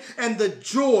pride and the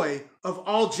joy of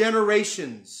all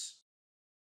generations.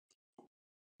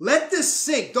 Let this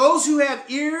sink. Those who have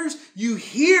ears, you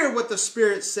hear what the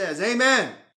Spirit says.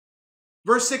 Amen.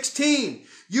 Verse 16,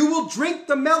 you will drink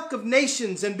the milk of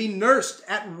nations and be nursed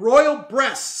at royal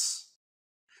breasts.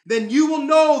 Then you will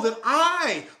know that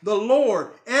I, the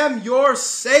Lord, am your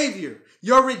Savior,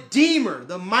 your Redeemer,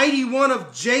 the mighty one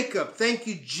of Jacob. Thank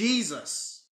you,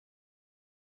 Jesus.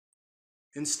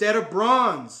 Instead of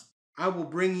bronze, I will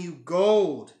bring you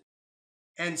gold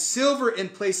and silver in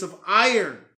place of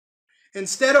iron.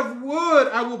 Instead of wood,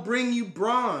 I will bring you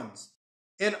bronze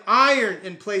and iron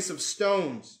in place of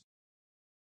stones.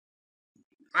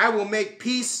 I will make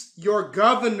peace your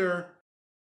governor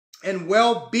and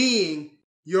well-being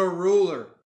your ruler.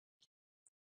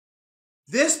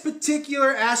 This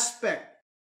particular aspect,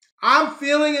 I'm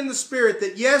feeling in the spirit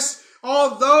that yes,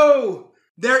 although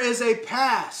there is a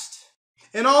past,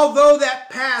 and although that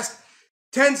past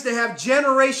tends to have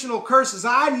generational curses,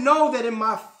 I know that in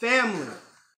my family,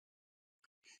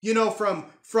 you know,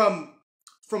 from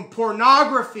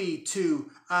pornography to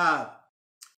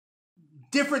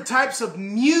different types of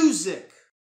music,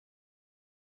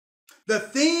 the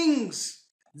things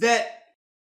that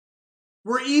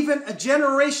were even a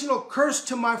generational curse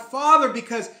to my father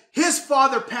because his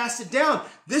father passed it down.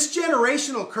 This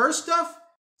generational curse stuff,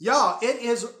 y'all, it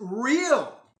is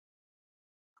real.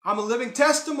 I'm a living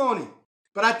testimony.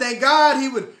 But I thank God he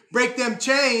would break them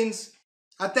chains.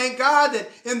 I thank God that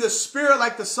in the spirit,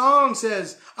 like the song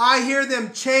says, I hear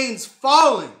them chains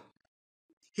falling.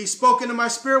 He spoke into my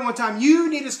spirit one time, you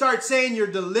need to start saying you're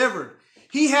delivered.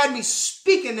 He had me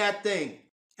speaking that thing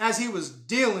as he was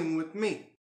dealing with me.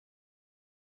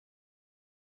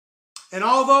 And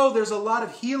although there's a lot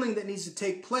of healing that needs to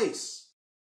take place,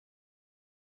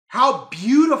 how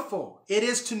beautiful it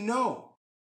is to know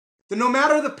that no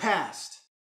matter the past,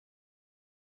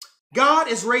 God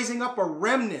is raising up a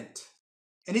remnant,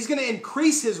 and he's going to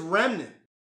increase his remnant.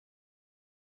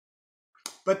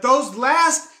 But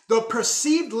the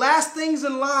perceived last things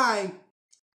in line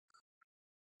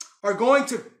are going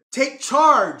to take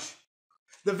charge.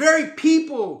 The very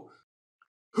people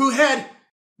who had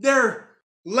their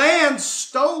land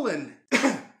stolen.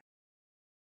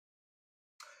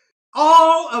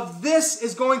 All of this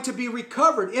is going to be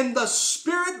recovered. In the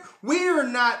spirit, we are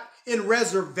not in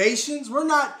reservations. We're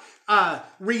not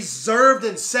reserved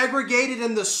and segregated.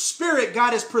 In the spirit,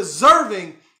 God is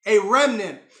preserving a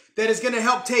remnant that is going to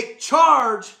help take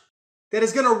charge, that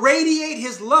is going to radiate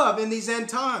his love in these end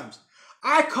times.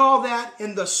 I call that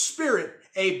in the spirit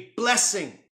a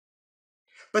blessing.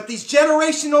 But these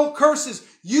generational curses,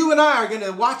 you and I are going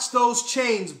to watch those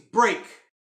chains break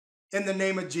in the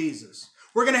name of Jesus.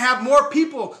 We're going to have more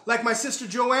people like my sister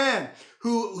Joanne,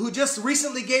 who just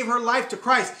recently gave her life to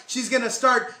Christ. She's going to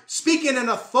start speaking in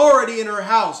authority in her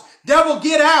house. Devil,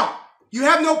 get out. You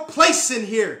have no place in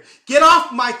here. Get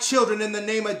off my children in the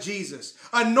name of Jesus.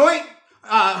 Anoint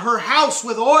her house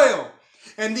with oil.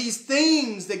 And these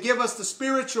things that give us the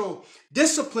spiritual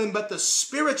discipline, but the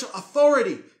spiritual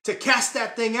authority to cast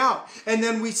that thing out. And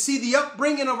then we see the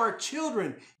upbringing of our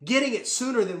children getting it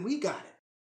sooner than we got it.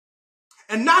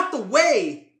 And not the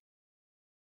way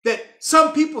that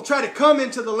some people try to come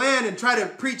into the land and try to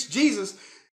preach Jesus.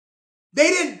 They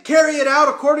didn't carry it out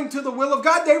according to the will of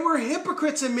God. They were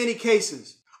hypocrites in many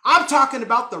cases. I'm talking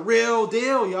about the real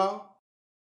deal, y'all.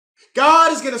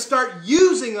 God is going to start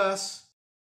using us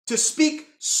to speak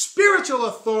spiritual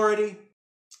authority,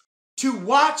 to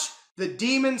watch the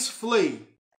demons flee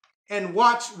and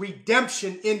watch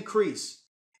redemption increase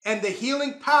and the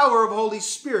healing power of Holy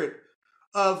Spirit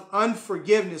of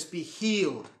unforgiveness be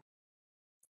healed.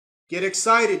 Get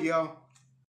excited, y'all.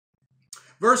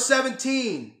 Verse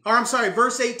 18.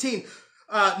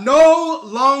 No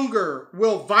longer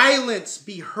will violence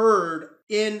be heard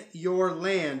in your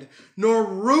land, nor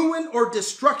ruin or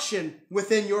destruction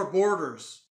within your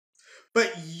borders.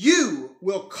 But you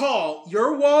will call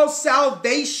your walls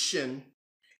salvation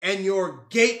and your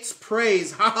gates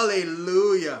praise.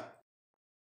 Hallelujah.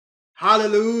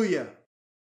 Hallelujah.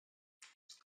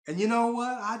 And you know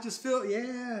what? I just feel,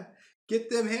 yeah, get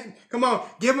them hands. Come on,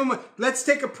 give them let's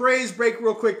take a praise break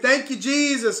real quick. Thank you,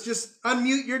 Jesus. Just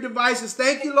unmute your devices.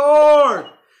 Thank you, Lord.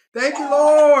 Thank you,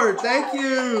 Lord. Thank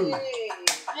you.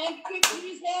 Thank you,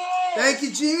 Jesus. Thank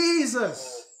you,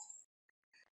 Jesus.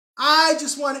 I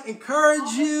just want to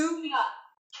encourage you.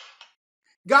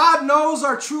 God knows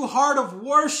our true heart of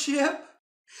worship.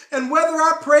 And whether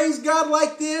I praise God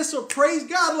like this or praise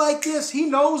God like this, he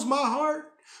knows my heart.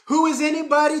 Who is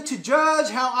anybody to judge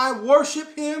how I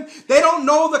worship him? They don't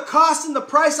know the cost and the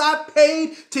price I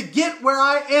paid to get where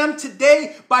I am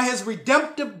today by his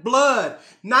redemptive blood.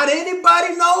 Not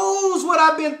anybody knows what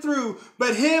I've been through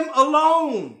but him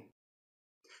alone.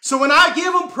 So when I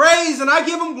give him praise and I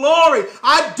give him glory,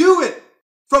 I do it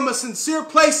from a sincere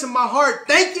place in my heart,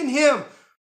 thanking him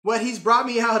what he's brought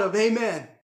me out of. Amen.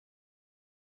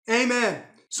 Amen.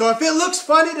 So if it looks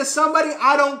funny to somebody,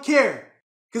 I don't care.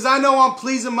 Because I know I'm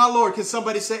pleasing my Lord. Can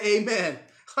somebody say amen?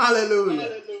 Hallelujah.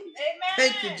 Amen.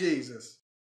 Thank you, Jesus.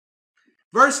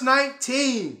 Verse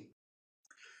 19.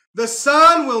 The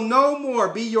sun will no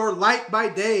more be your light by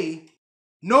day,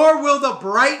 nor will the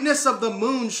brightness of the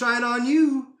moon shine on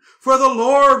you. For the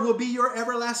Lord will be your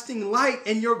everlasting light,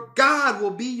 and your God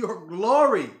will be your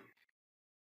glory.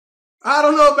 I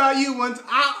don't know about you.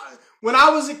 When I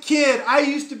was a kid, I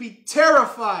used to be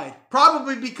terrified,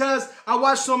 probably because I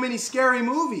watched so many scary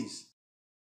movies.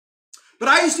 But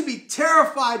I used to be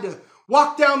terrified to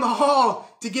walk down the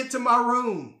hall to get to my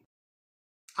room.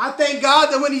 I thank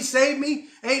God that when he saved me,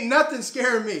 ain't nothing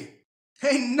scaring me.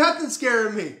 Ain't nothing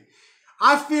scaring me.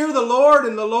 I fear the Lord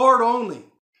and the Lord only.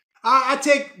 I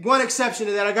take one exception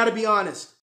to that. I got to be honest.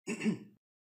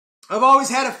 I've always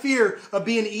had a fear of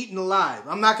being eaten alive.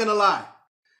 I'm not going to lie.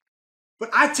 But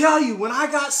I tell you, when I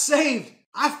got saved,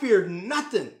 I feared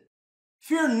nothing.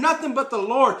 Fear nothing but the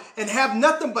Lord, and have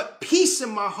nothing but peace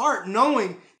in my heart,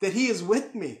 knowing that he is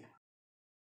with me.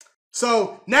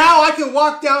 So now I can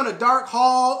walk down a dark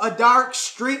hall, a dark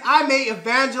street. I may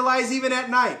evangelize even at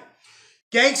night.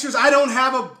 Gangsters, I don't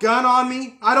have a gun on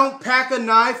me. I don't pack a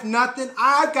knife, nothing.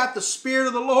 I've got the Spirit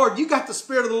of the Lord. You got the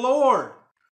Spirit of the Lord.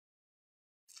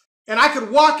 And I could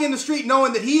walk in the street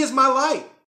knowing that he is my light.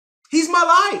 He's my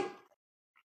light.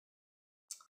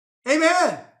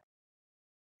 Amen.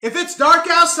 If it's dark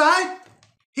outside,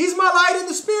 he's my light in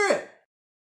the Spirit.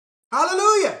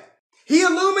 Hallelujah. He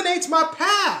illuminates my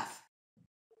path.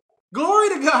 Glory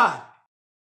to God.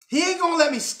 He ain't going to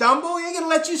let me stumble. He ain't going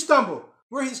to let you stumble.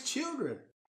 We're his children.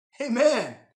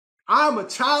 Amen. I'm a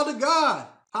child of God.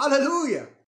 Hallelujah.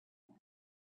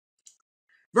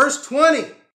 Verse 20.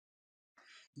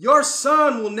 Your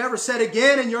sun will never set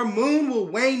again, and your moon will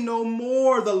wane no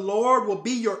more. The Lord will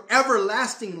be your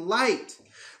everlasting light.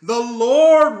 The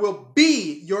Lord will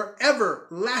be your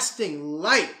everlasting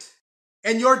light,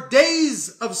 and your days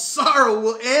of sorrow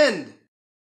will end.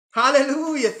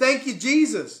 Hallelujah. Thank you,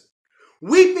 Jesus.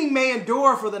 Weeping may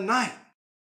endure for the night,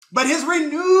 but his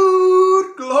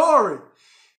renewed glory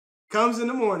comes in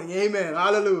the morning. Amen.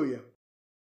 Hallelujah.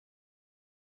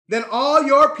 Then all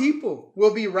your people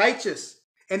will be righteous,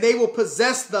 and they will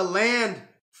possess the land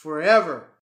forever.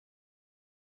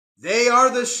 They are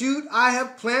the shoot I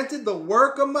have planted, the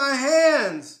work of my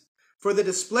hands, for the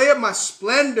display of my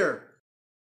splendor.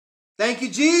 Thank you,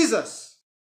 Jesus.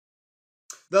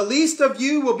 The least of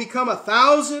you will become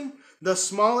 1,000, the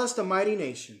smallest a mighty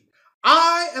nation.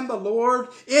 I am the Lord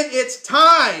in its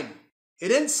time. It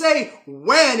didn't say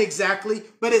when exactly,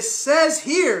 but it says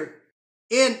here,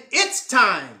 in its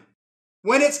time,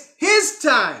 when it's his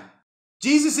time.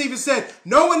 Jesus even said,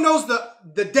 no one knows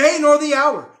the day nor the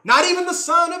hour, not even the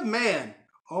Son of Man,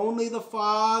 only the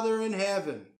Father in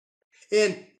heaven.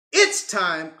 In its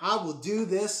time, I will do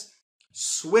this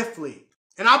swiftly.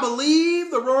 And I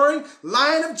believe the roaring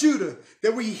Lion of Judah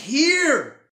that we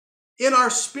hear in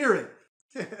our spirit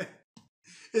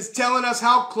is telling us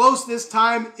how close this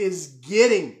time is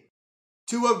getting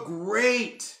to a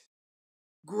great,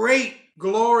 great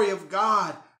glory of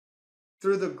God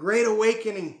through the great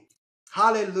awakening.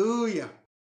 Hallelujah.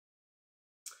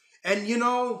 And you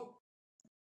know,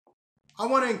 I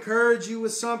want to encourage you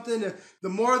with something. The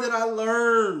more that I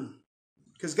learn,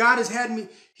 because God has had me,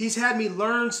 he's had me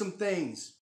learn some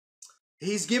things.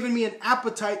 He's given me an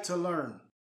appetite to learn.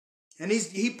 And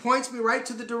he points me right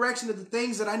to the direction of the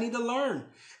things that I need to learn.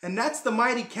 And that's the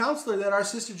mighty counselor that our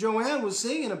sister Joanne was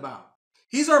singing about.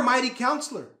 He's our mighty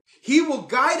counselor. He will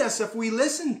guide us if we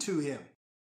listen to him.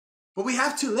 But we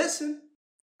have to listen.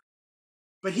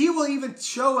 But he will even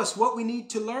show us what we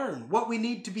need to learn, what we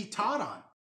need to be taught on.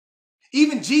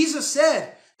 Even Jesus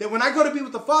said that when I go to be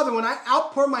with the Father, when I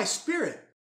outpour my Spirit,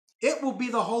 it will be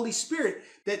the Holy Spirit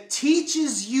that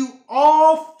teaches you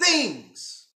all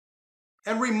things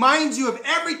and reminds you of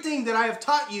everything that I have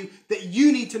taught you that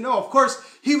you need to know. Of course,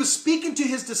 he was speaking to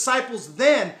his disciples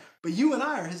then, but you and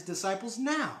I are his disciples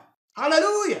now.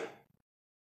 Hallelujah.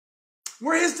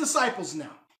 We're his disciples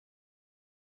now.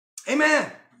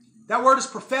 Amen. That word is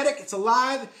prophetic. It's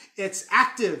alive. It's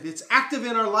active. It's active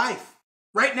in our life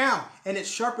right now. And it's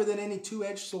sharper than any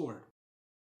two-edged sword.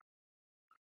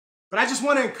 But I just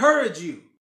want to encourage you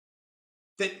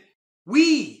that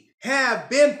we have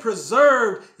been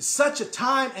preserved in such a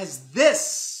time as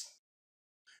this.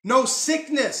 No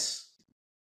sickness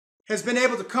has been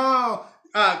able to come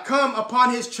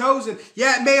upon his chosen.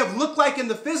 Yeah, it may have looked like in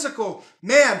the physical,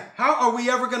 man, how are we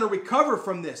ever going to recover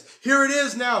from this? Here it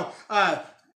is now,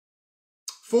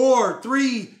 4,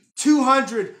 3,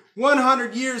 200,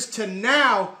 100 years to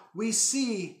now, we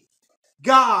see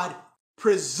God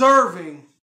preserving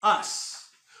us.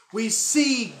 We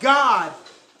see God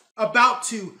about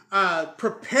to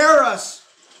prepare us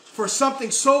for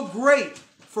something so great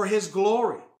for his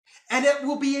glory. And it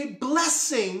will be a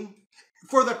blessing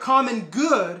for the common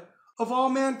good of all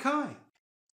mankind.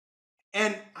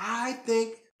 And I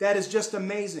think that is just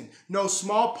amazing. No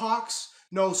smallpox,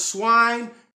 no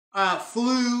swine,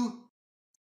 flu,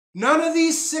 none of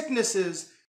these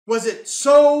sicknesses was it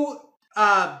so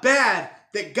bad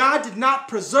that God did not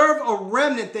preserve a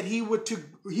remnant that he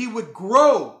would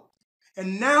grow.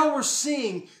 And now we're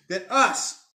seeing that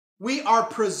we are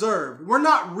preserved. We're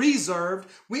not reserved.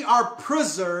 We are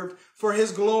preserved for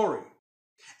his glory.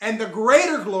 And the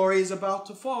greater glory is about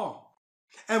to fall.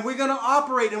 And we're going to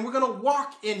operate and we're going to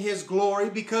walk in his glory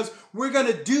because we're going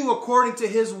to do according to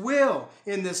his will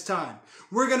in this time.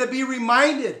 We're going to be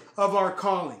reminded of our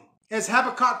calling. As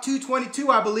Habakkuk 2:22,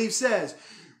 I believe, says,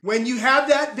 when you have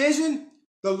that vision,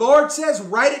 the Lord says,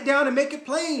 write it down and make it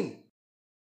plain.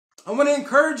 I want to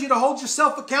encourage you to hold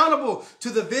yourself accountable to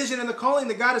the vision and the calling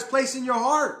that God has placed in your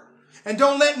heart. And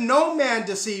don't let no man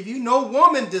deceive you, no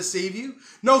woman deceive you,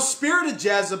 no spirit of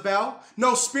Jezebel,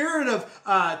 no spirit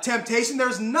of temptation.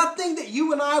 There's nothing that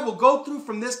you and I will go through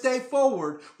from this day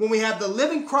forward when we have the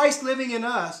living Christ living in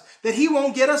us that he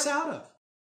won't get us out of.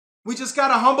 We just got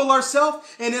to humble ourselves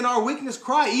and in our weakness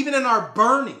cry, even in our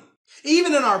burning,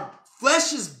 even in our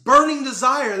flesh's burning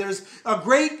desire. There's a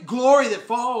great glory that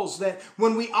falls that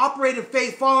when we operate in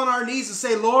faith, fall on our knees and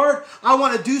say, Lord, I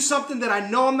want to do something that I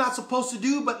know I'm not supposed to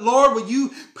do, but Lord, will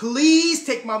you please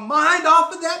take my mind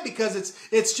off of that because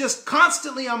it's just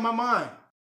constantly on my mind.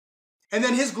 And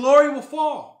then his glory will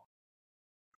fall.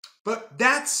 But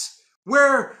that's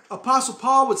where Apostle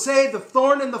Paul would say the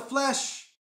thorn in the flesh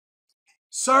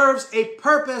serves a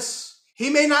purpose. He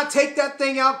may not take that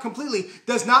thing out completely.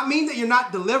 Does not mean that you're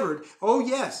not delivered. Oh,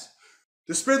 yes.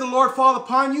 The Spirit of the Lord fall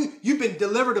upon you. You've been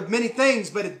delivered of many things,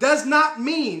 but it does not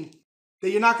mean that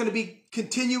you're not going to be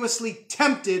continuously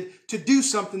tempted to do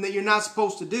something that you're not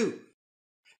supposed to do.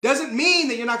 Doesn't mean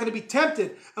that you're not going to be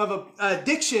tempted of an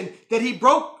addiction that he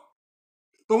broke.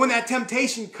 But when that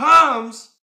temptation comes,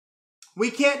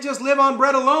 we can't just live on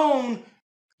bread alone,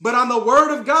 but on the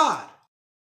Word of God.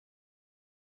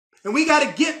 And we got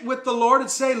to get with the Lord and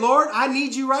say, Lord, I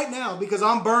need you right now because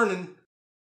I'm burning.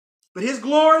 But his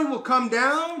glory will come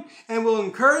down and will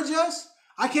encourage us.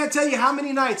 I can't tell you how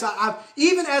many nights I've,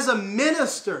 even as a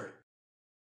minister,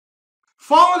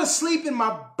 fallen asleep in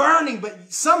my burning,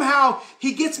 but somehow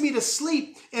he gets me to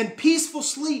sleep and peaceful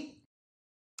sleep.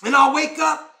 And I'll wake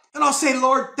up and I'll say,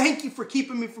 Lord, thank you for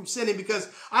keeping me from sinning because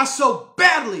I so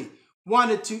badly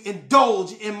wanted to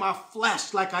indulge in my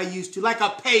flesh like I used to, like a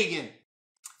pagan.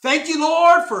 Thank you,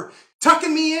 Lord, for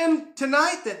tucking me in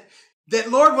tonight that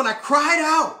Lord, when I cried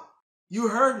out, you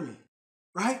heard me,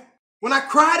 right? When I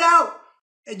cried out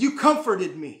and you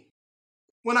comforted me.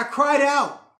 When I cried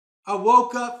out, I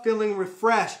woke up feeling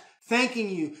refreshed,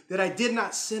 thanking you that I did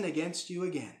not sin against you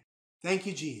again. Thank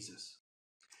you, Jesus.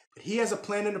 But he has a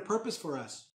plan and a purpose for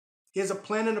us. He has a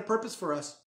plan and a purpose for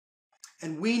us.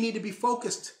 And we need to be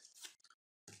focused.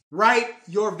 Write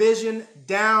your vision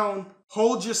down.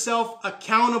 Hold yourself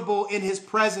accountable in his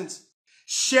presence.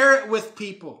 Share it with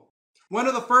people. One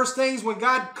of the first things when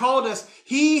God called us,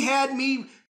 he had me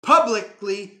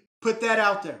publicly put that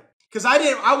out there. Because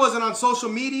I wasn't on social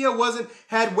media,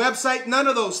 had website, none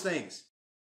of those things.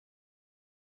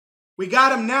 We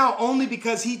got him now only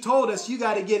because he told us you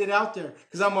got to get it out there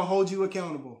because I'm going to hold you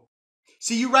accountable.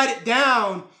 See, you write it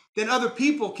down, then other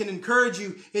people can encourage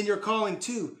you in your calling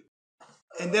too.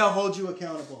 And they'll hold you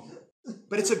accountable.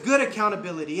 But it's a good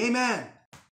accountability. Amen.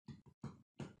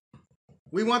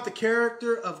 We want the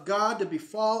character of God to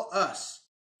befall us.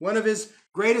 One of his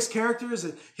greatest characters,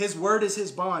 his word is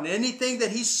his bond. Anything that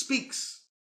he speaks,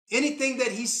 anything that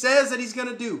he says that he's going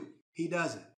to do, he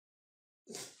does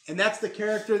it. And that's the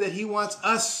character that he wants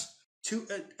us to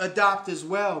adopt as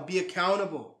well. Be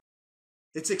accountable.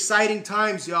 It's exciting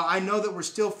times, y'all. I know that we're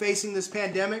still facing this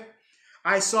pandemic.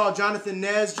 I saw Jonathan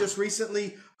Nez just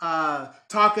recently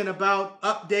talking about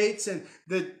updates and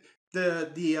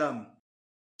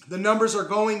the numbers are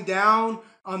going down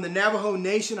on the Navajo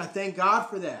Nation. I thank God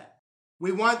for that.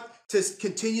 We want to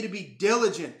continue to be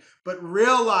diligent, but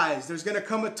realize there's going to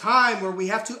come a time where we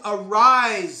have to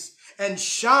arise and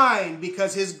shine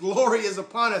because his glory is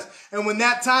upon us. And when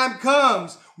that time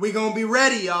comes, we're going to be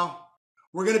ready, y'all.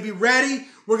 We're going to be ready.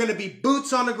 We're going to be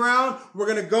boots on the ground. We're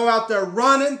going to go out there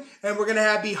running, and we're going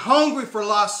to be hungry for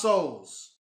lost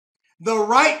souls. The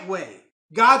right way,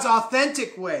 God's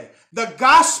authentic way, the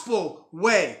gospel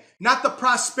way, not the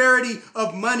prosperity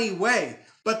of money way,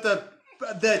 but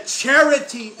the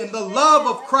charity and the love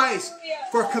of Christ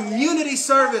for community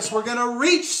service. We're going to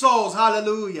reach souls.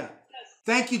 Hallelujah.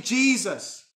 Thank you,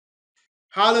 Jesus.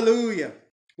 Hallelujah.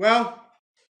 Well,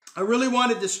 I really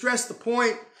wanted to stress the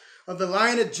point of the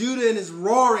Lion of Judah and is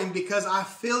roaring, because I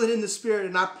feel it in the Spirit,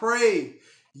 and I pray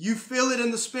you feel it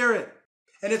in the Spirit.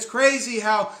 And it's crazy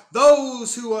how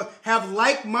those who have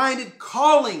like-minded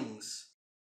callings,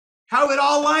 how it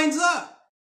all lines up.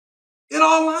 It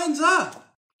all lines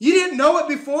up. You didn't know it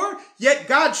before, yet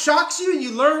God shocks you and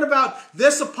you learn about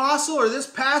this apostle or this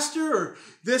pastor or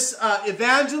this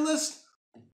evangelist.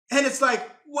 And it's like,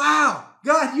 wow,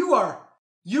 God,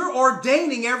 you're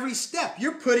ordaining every step.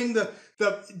 You're putting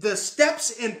the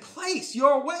steps in place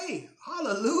your way.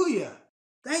 Hallelujah.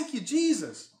 Thank you,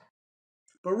 Jesus.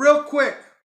 But real quick,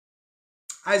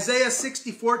 Isaiah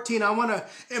 60:14, I want to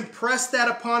impress that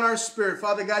upon our spirit.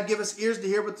 Father God, give us ears to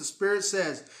hear what the Spirit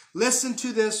says. Listen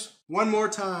to this one more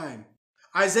time.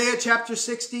 Isaiah chapter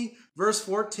 60, verse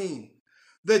 14.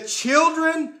 The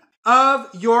children of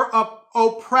your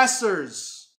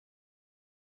oppressors,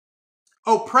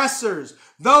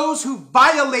 those who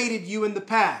violated you in the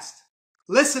past.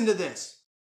 Listen to this.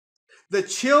 The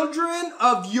children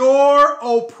of your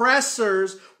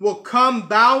oppressors will come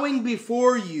bowing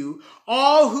before you.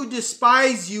 All who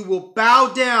despise you will bow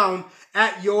down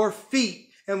at your feet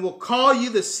and will call you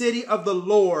the city of the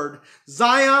Lord,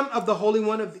 Zion of the Holy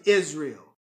One of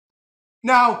Israel.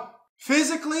 Now,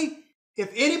 physically,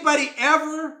 if anybody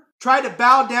ever tried to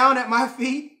bow down at my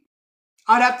feet,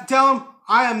 I'd have to tell them,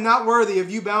 I am not worthy of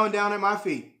you bowing down at my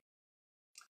feet.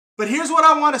 But here's what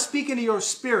I want to speak into your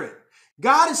spirit.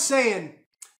 God is saying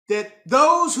that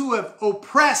those who have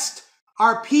oppressed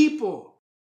our people,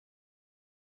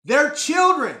 their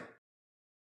children,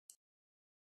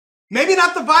 maybe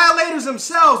not the violators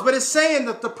themselves, but it's saying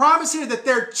that the promise here that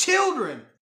their children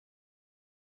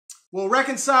will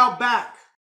reconcile back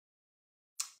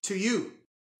to you,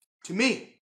 to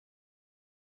me.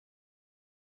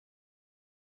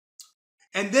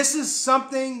 And this is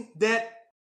something that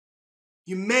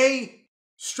you may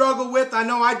struggle with. I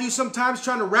know I do sometimes,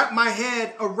 trying to wrap my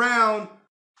head around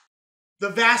the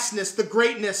vastness, the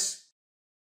greatness,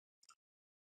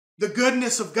 the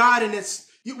goodness of God. And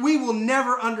we will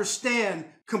never understand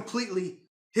completely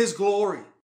His glory.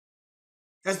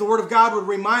 As the Word of God would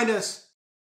remind us,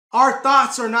 our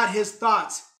thoughts are not His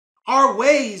thoughts. Our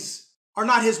ways are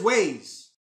not His ways.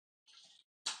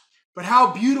 But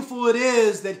how beautiful it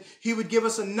is that He would give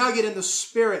us a nugget in the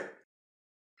Spirit,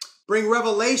 bring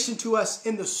revelation to us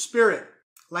in the Spirit,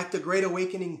 like the Great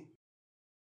Awakening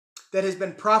that has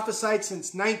been prophesied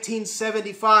since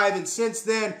 1975. And since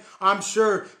then, I'm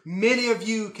sure many of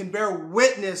you can bear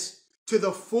witness to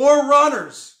the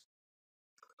forerunners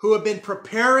who have been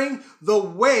preparing the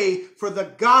way for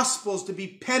the Gospels to be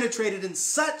penetrated in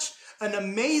such an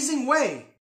amazing way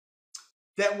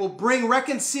that will bring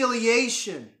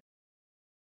reconciliation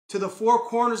to the four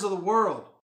corners of the world.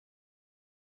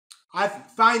 I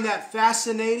find that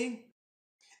fascinating.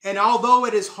 And although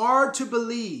it is hard to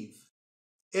believe,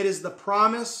 it is the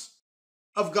promise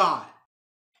of God.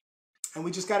 And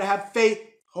we just got to have faith.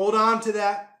 Hold on to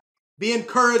that. Be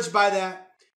encouraged by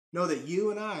that. Know that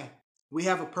you and I, we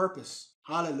have a purpose.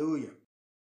 Hallelujah.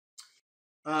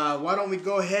 Why don't we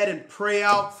go ahead and pray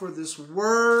out for this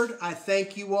word. I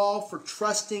thank you all for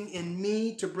trusting in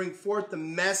me to bring forth the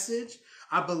message.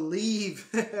 I believe.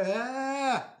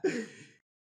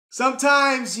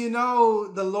 Sometimes,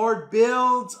 the Lord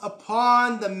builds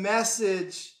upon the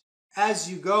message as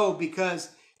you go, because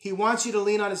He wants you to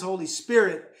lean on His Holy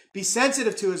Spirit, be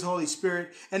sensitive to His Holy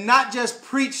Spirit, and not just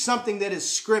preach something that is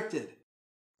scripted.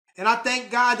 And I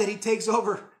thank God that He takes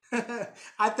over.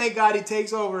 I thank God He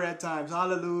takes over at times.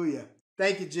 Hallelujah.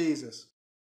 Thank you, Jesus.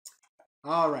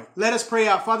 All right. Let us pray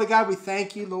out. Father God, we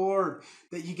thank you, Lord,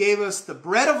 that you gave us the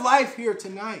bread of life here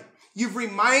tonight. You've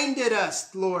reminded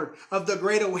us, Lord, of the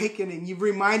great awakening. You've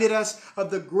reminded us of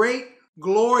the great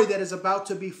glory that is about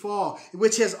to befall,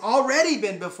 which has already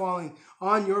been befalling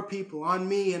on your people, on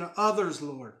me and others,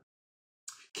 Lord.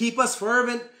 Keep us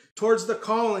fervent towards the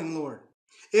calling, Lord.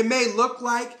 It may look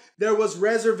like there was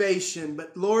reservation,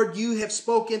 but Lord, you have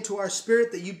spoken to our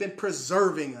spirit that you've been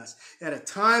preserving us at a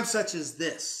time such as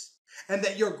this, and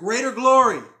that your greater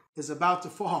glory is about to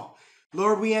fall.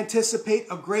 Lord, we anticipate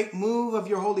a great move of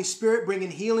your Holy Spirit,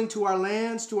 bringing healing to our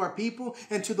lands, to our people,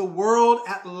 and to the world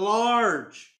at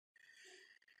large.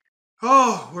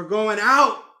 Oh, we're going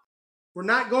out. We're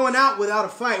not going out without a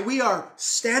fight. We are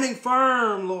standing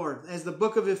firm, Lord, as the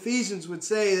book of Ephesians would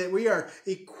say, that we are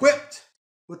equipped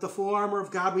with the full armor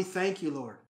of God. We thank you,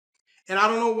 Lord. And I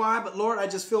don't know why, but Lord, I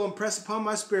just feel impressed upon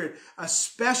my spirit, a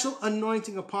special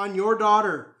anointing upon your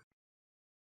daughter,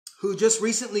 who just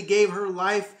recently gave her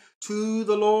life to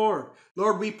the Lord.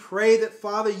 Lord, we pray that,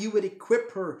 Father, you would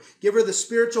equip her, give her the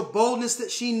spiritual boldness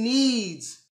that she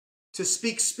needs to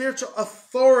speak spiritual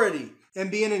authority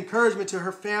and be an encouragement to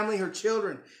her family, her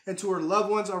children, and to her loved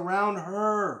ones around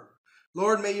her.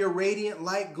 Lord, may your radiant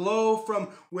light glow from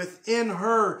within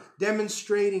her,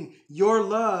 demonstrating your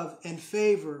love and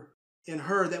favor in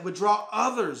her that would draw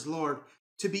others, Lord,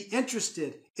 to be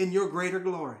interested in your greater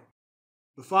glory.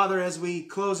 But Father, as we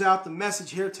close out the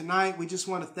message here tonight, we just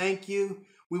want to thank you.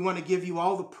 We want to give you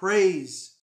all the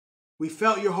praise. We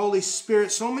felt your Holy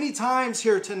Spirit so many times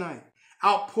here tonight,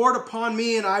 outpoured upon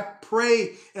me, and I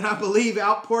pray and I believe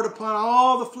outpoured upon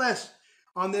all the flesh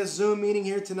on this Zoom meeting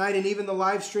here tonight, and even the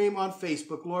live stream on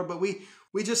Facebook, Lord. But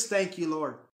we just thank you,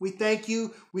 Lord. We thank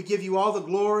you. We give you all the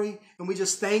glory, and we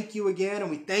just thank you again, and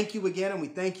we thank you again, and we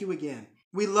thank you again.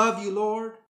 We love you,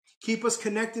 Lord. Keep us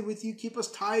connected with you. Keep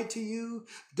us tied to you.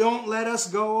 Don't let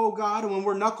us go, oh God. And when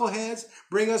we're knuckleheads,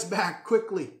 bring us back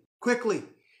quickly, quickly.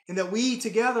 And that we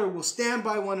together will stand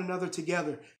by one another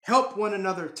together, help one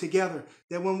another together.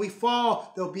 That when we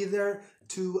fall, they'll be there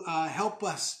to help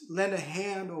us, lend a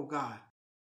hand, oh God.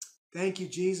 Thank you,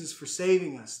 Jesus, for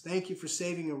saving us. Thank you for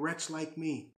saving a wretch like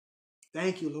me.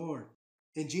 Thank you, Lord.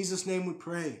 In Jesus' name we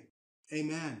pray.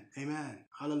 Amen. Amen.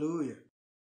 Hallelujah.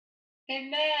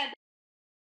 Amen.